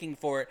actively looking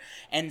for it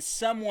and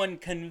someone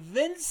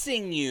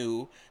convincing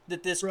you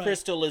that this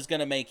crystal is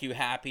going to make you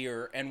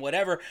happier and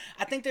whatever.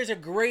 I think there's a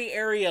gray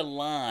area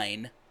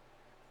line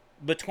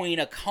between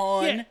a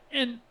con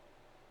and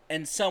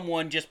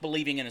someone just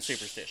believing in a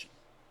superstition.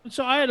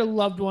 So I had a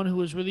loved one who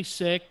was really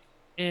sick,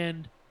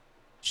 and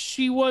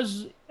she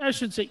was, I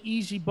shouldn't say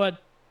easy, but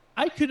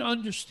I could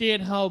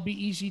understand how it'd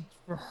be easy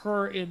for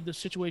her in the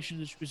situation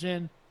that she was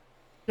in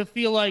to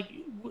feel like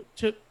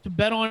to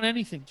bet on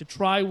anything, to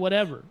try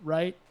whatever,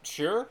 right?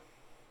 Sure.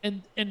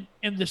 And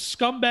the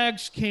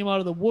scumbags came out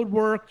of the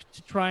woodwork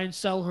to try and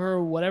sell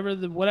her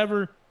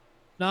whatever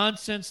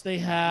nonsense they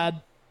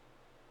had.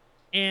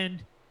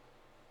 And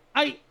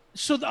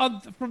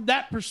from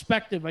that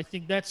perspective, I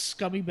think that's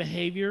scummy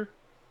behavior,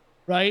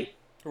 right?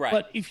 Right.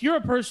 But if you're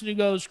a person who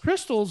goes,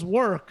 crystals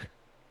work,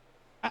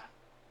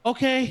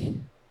 okay.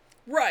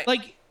 Right.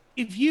 Like,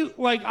 if you,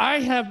 I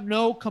have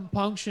no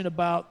compunction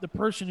about the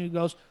person who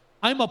goes,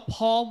 I'm a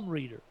palm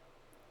reader.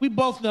 We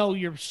both know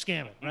you're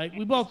scamming, right?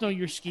 We both know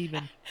you're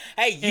scheming.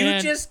 Hey,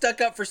 you just stuck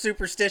up for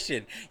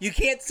superstition. You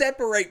can't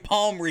separate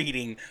palm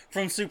reading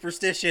from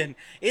superstition.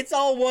 It's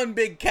all one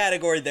big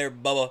category there,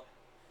 Bubba.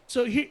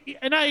 So,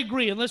 and I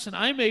agree. And listen,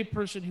 I'm a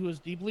person who is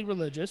deeply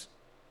religious.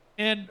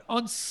 And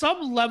on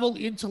some level,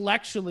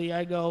 intellectually,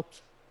 I go,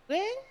 some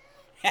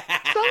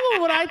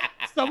of what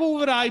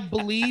I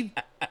believe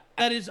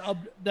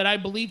that I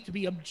believe to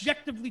be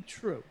objectively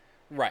true.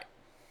 Right.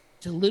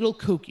 It's a little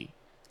kooky.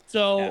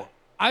 So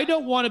I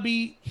don't want to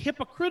be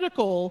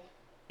hypocritical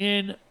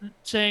in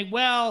saying,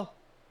 well,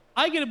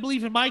 I get to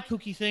believe in my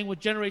kooky thing, which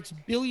generates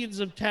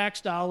billions of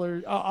tax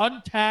dollars,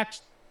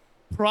 untaxed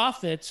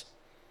profits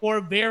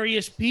for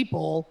various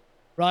people,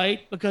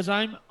 right? Because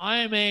I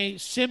am a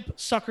simp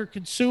sucker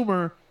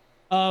consumer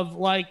of,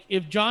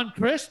 if John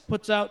Crist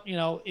puts out,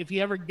 if he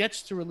ever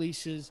gets to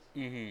release his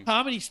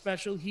comedy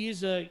special,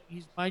 he's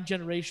my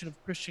generation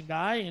of Christian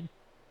guy, and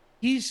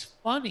he's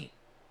funny.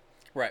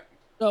 Right.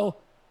 So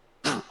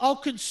I'll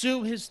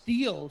consume his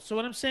deal. So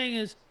what I'm saying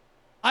is,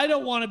 I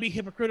don't want to be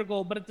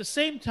hypocritical, but at the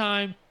same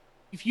time,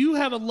 if you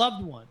have a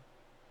loved one,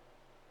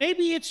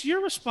 maybe it's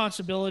your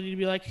responsibility to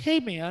be like, hey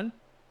man,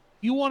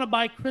 you want to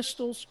buy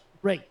crystals?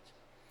 Great.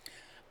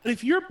 But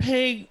if you're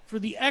paying for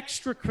the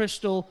extra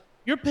crystal,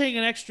 you're paying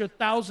an extra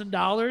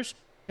 $1,000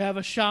 to have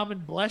a shaman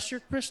bless your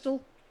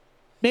crystal,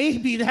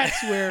 maybe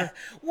that's where...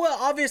 Well,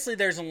 obviously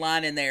there's a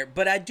line in there,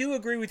 but I do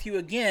agree with you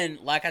again.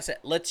 Like I said,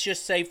 let's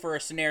just say for a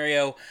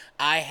scenario,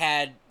 I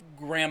had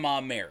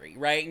Grandma Mary,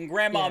 right? And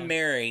Grandma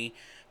Mary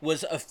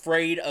was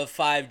afraid of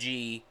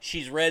 5G.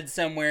 She's read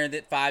somewhere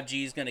that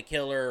 5G is going to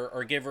kill her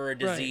or give her a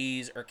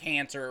disease or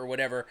cancer or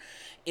whatever.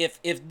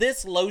 If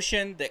this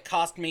lotion that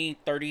cost me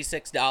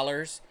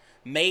 $36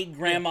 made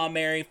Grandma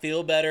Mary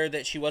feel better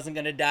that she wasn't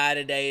going to die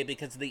today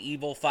because the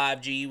evil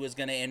 5G was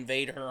going to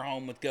invade her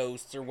home with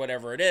ghosts or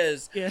whatever it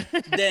is,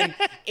 then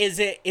is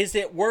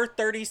it worth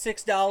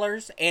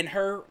 $36 and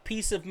her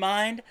peace of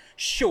mind?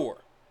 Sure.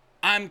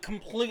 I'm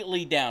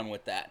completely down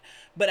with that.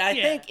 But I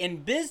think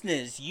in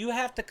business, you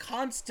have to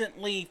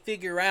constantly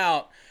figure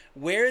out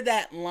where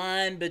that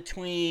line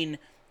between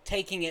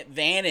taking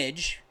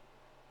advantage,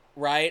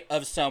 right,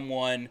 of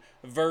someone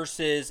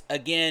versus,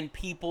 again,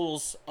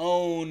 people's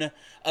own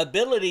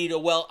ability to,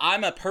 well,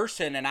 I'm a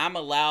person and I'm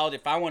allowed,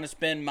 if I want to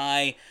spend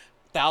my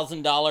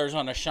 $1,000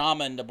 on a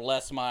shaman to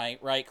bless my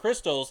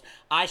crystals,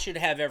 I should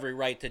have every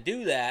right to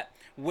do that.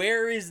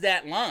 Where is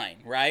that line,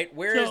 right?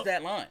 Where is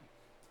that line?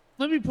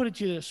 Let me put it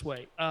to you this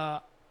way.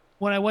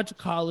 when I went to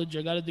college,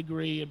 I got a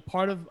degree, and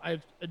I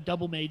have a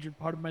double major.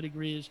 Part of my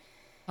degree is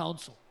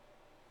counsel.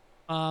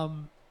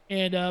 Um,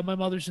 and my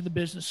mother's in the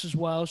business as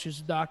well. She's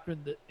a doctor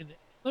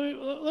let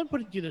me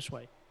put it to you this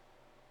way.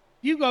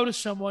 You go to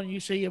someone,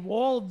 you say you have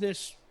all of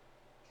this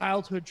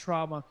childhood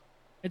trauma.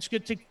 It's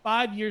going to take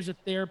 5 years of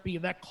therapy,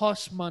 and that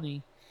costs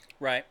money.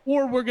 Right.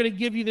 Or we're going to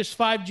give you this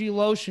 5G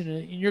lotion,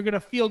 and you're going to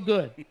feel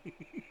good.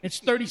 It's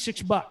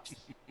 $36.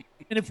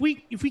 And if we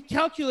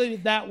calculate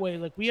it that way,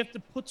 like we have to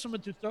put someone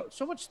through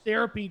so much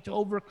therapy to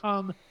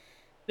overcome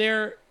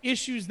their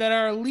issues that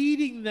are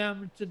leading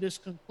them to this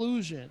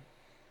conclusion,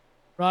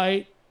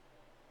 right?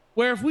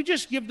 Where if we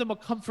just give them a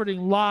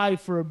comforting lie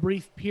for a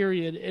brief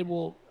period, it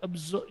will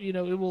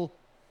it will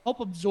help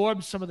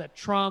absorb some of that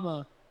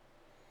trauma.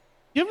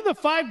 Give them the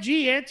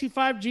 5G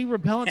anti-5G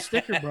repellent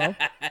sticker, bro.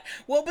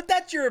 Well, but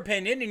that's your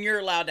opinion, and you're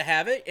allowed to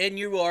have it, and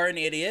you are an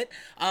idiot.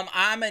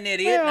 I'm an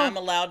idiot, and I'm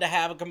allowed to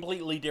have a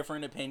completely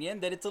different opinion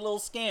that it's a little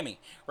scammy,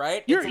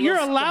 right? You're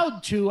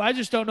allowed to. I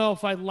just don't know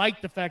if I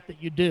like the fact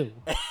that you do.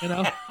 You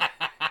know,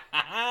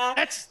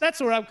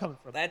 that's where I'm coming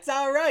from. That's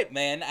all right,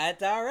 man.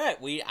 That's all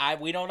right. We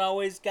don't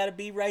always got to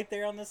be right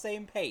there on the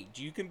same page.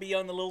 You can be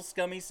on the little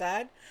scummy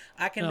side.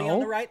 I can be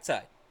on the right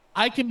side.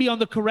 I can be on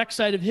the correct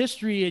side of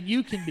history, and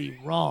you can be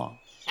wrong.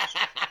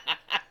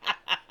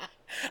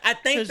 I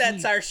think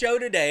that's our show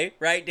today,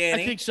 right,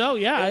 Danny? I think so,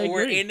 yeah. I agree.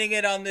 We're ending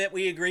it on that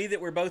we agree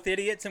that we're both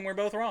idiots and we're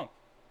both wrong.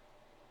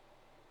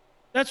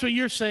 That's what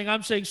you're saying.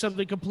 I'm saying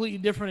something completely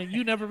different, and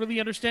you never really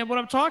understand what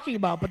I'm talking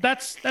about, but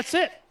that's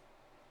it.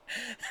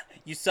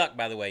 You suck,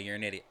 by the way. You're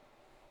an idiot.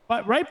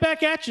 But right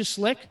back at you,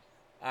 Slick.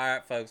 All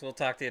right, folks. We'll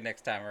talk to you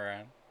next time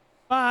around.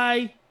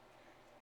 Bye.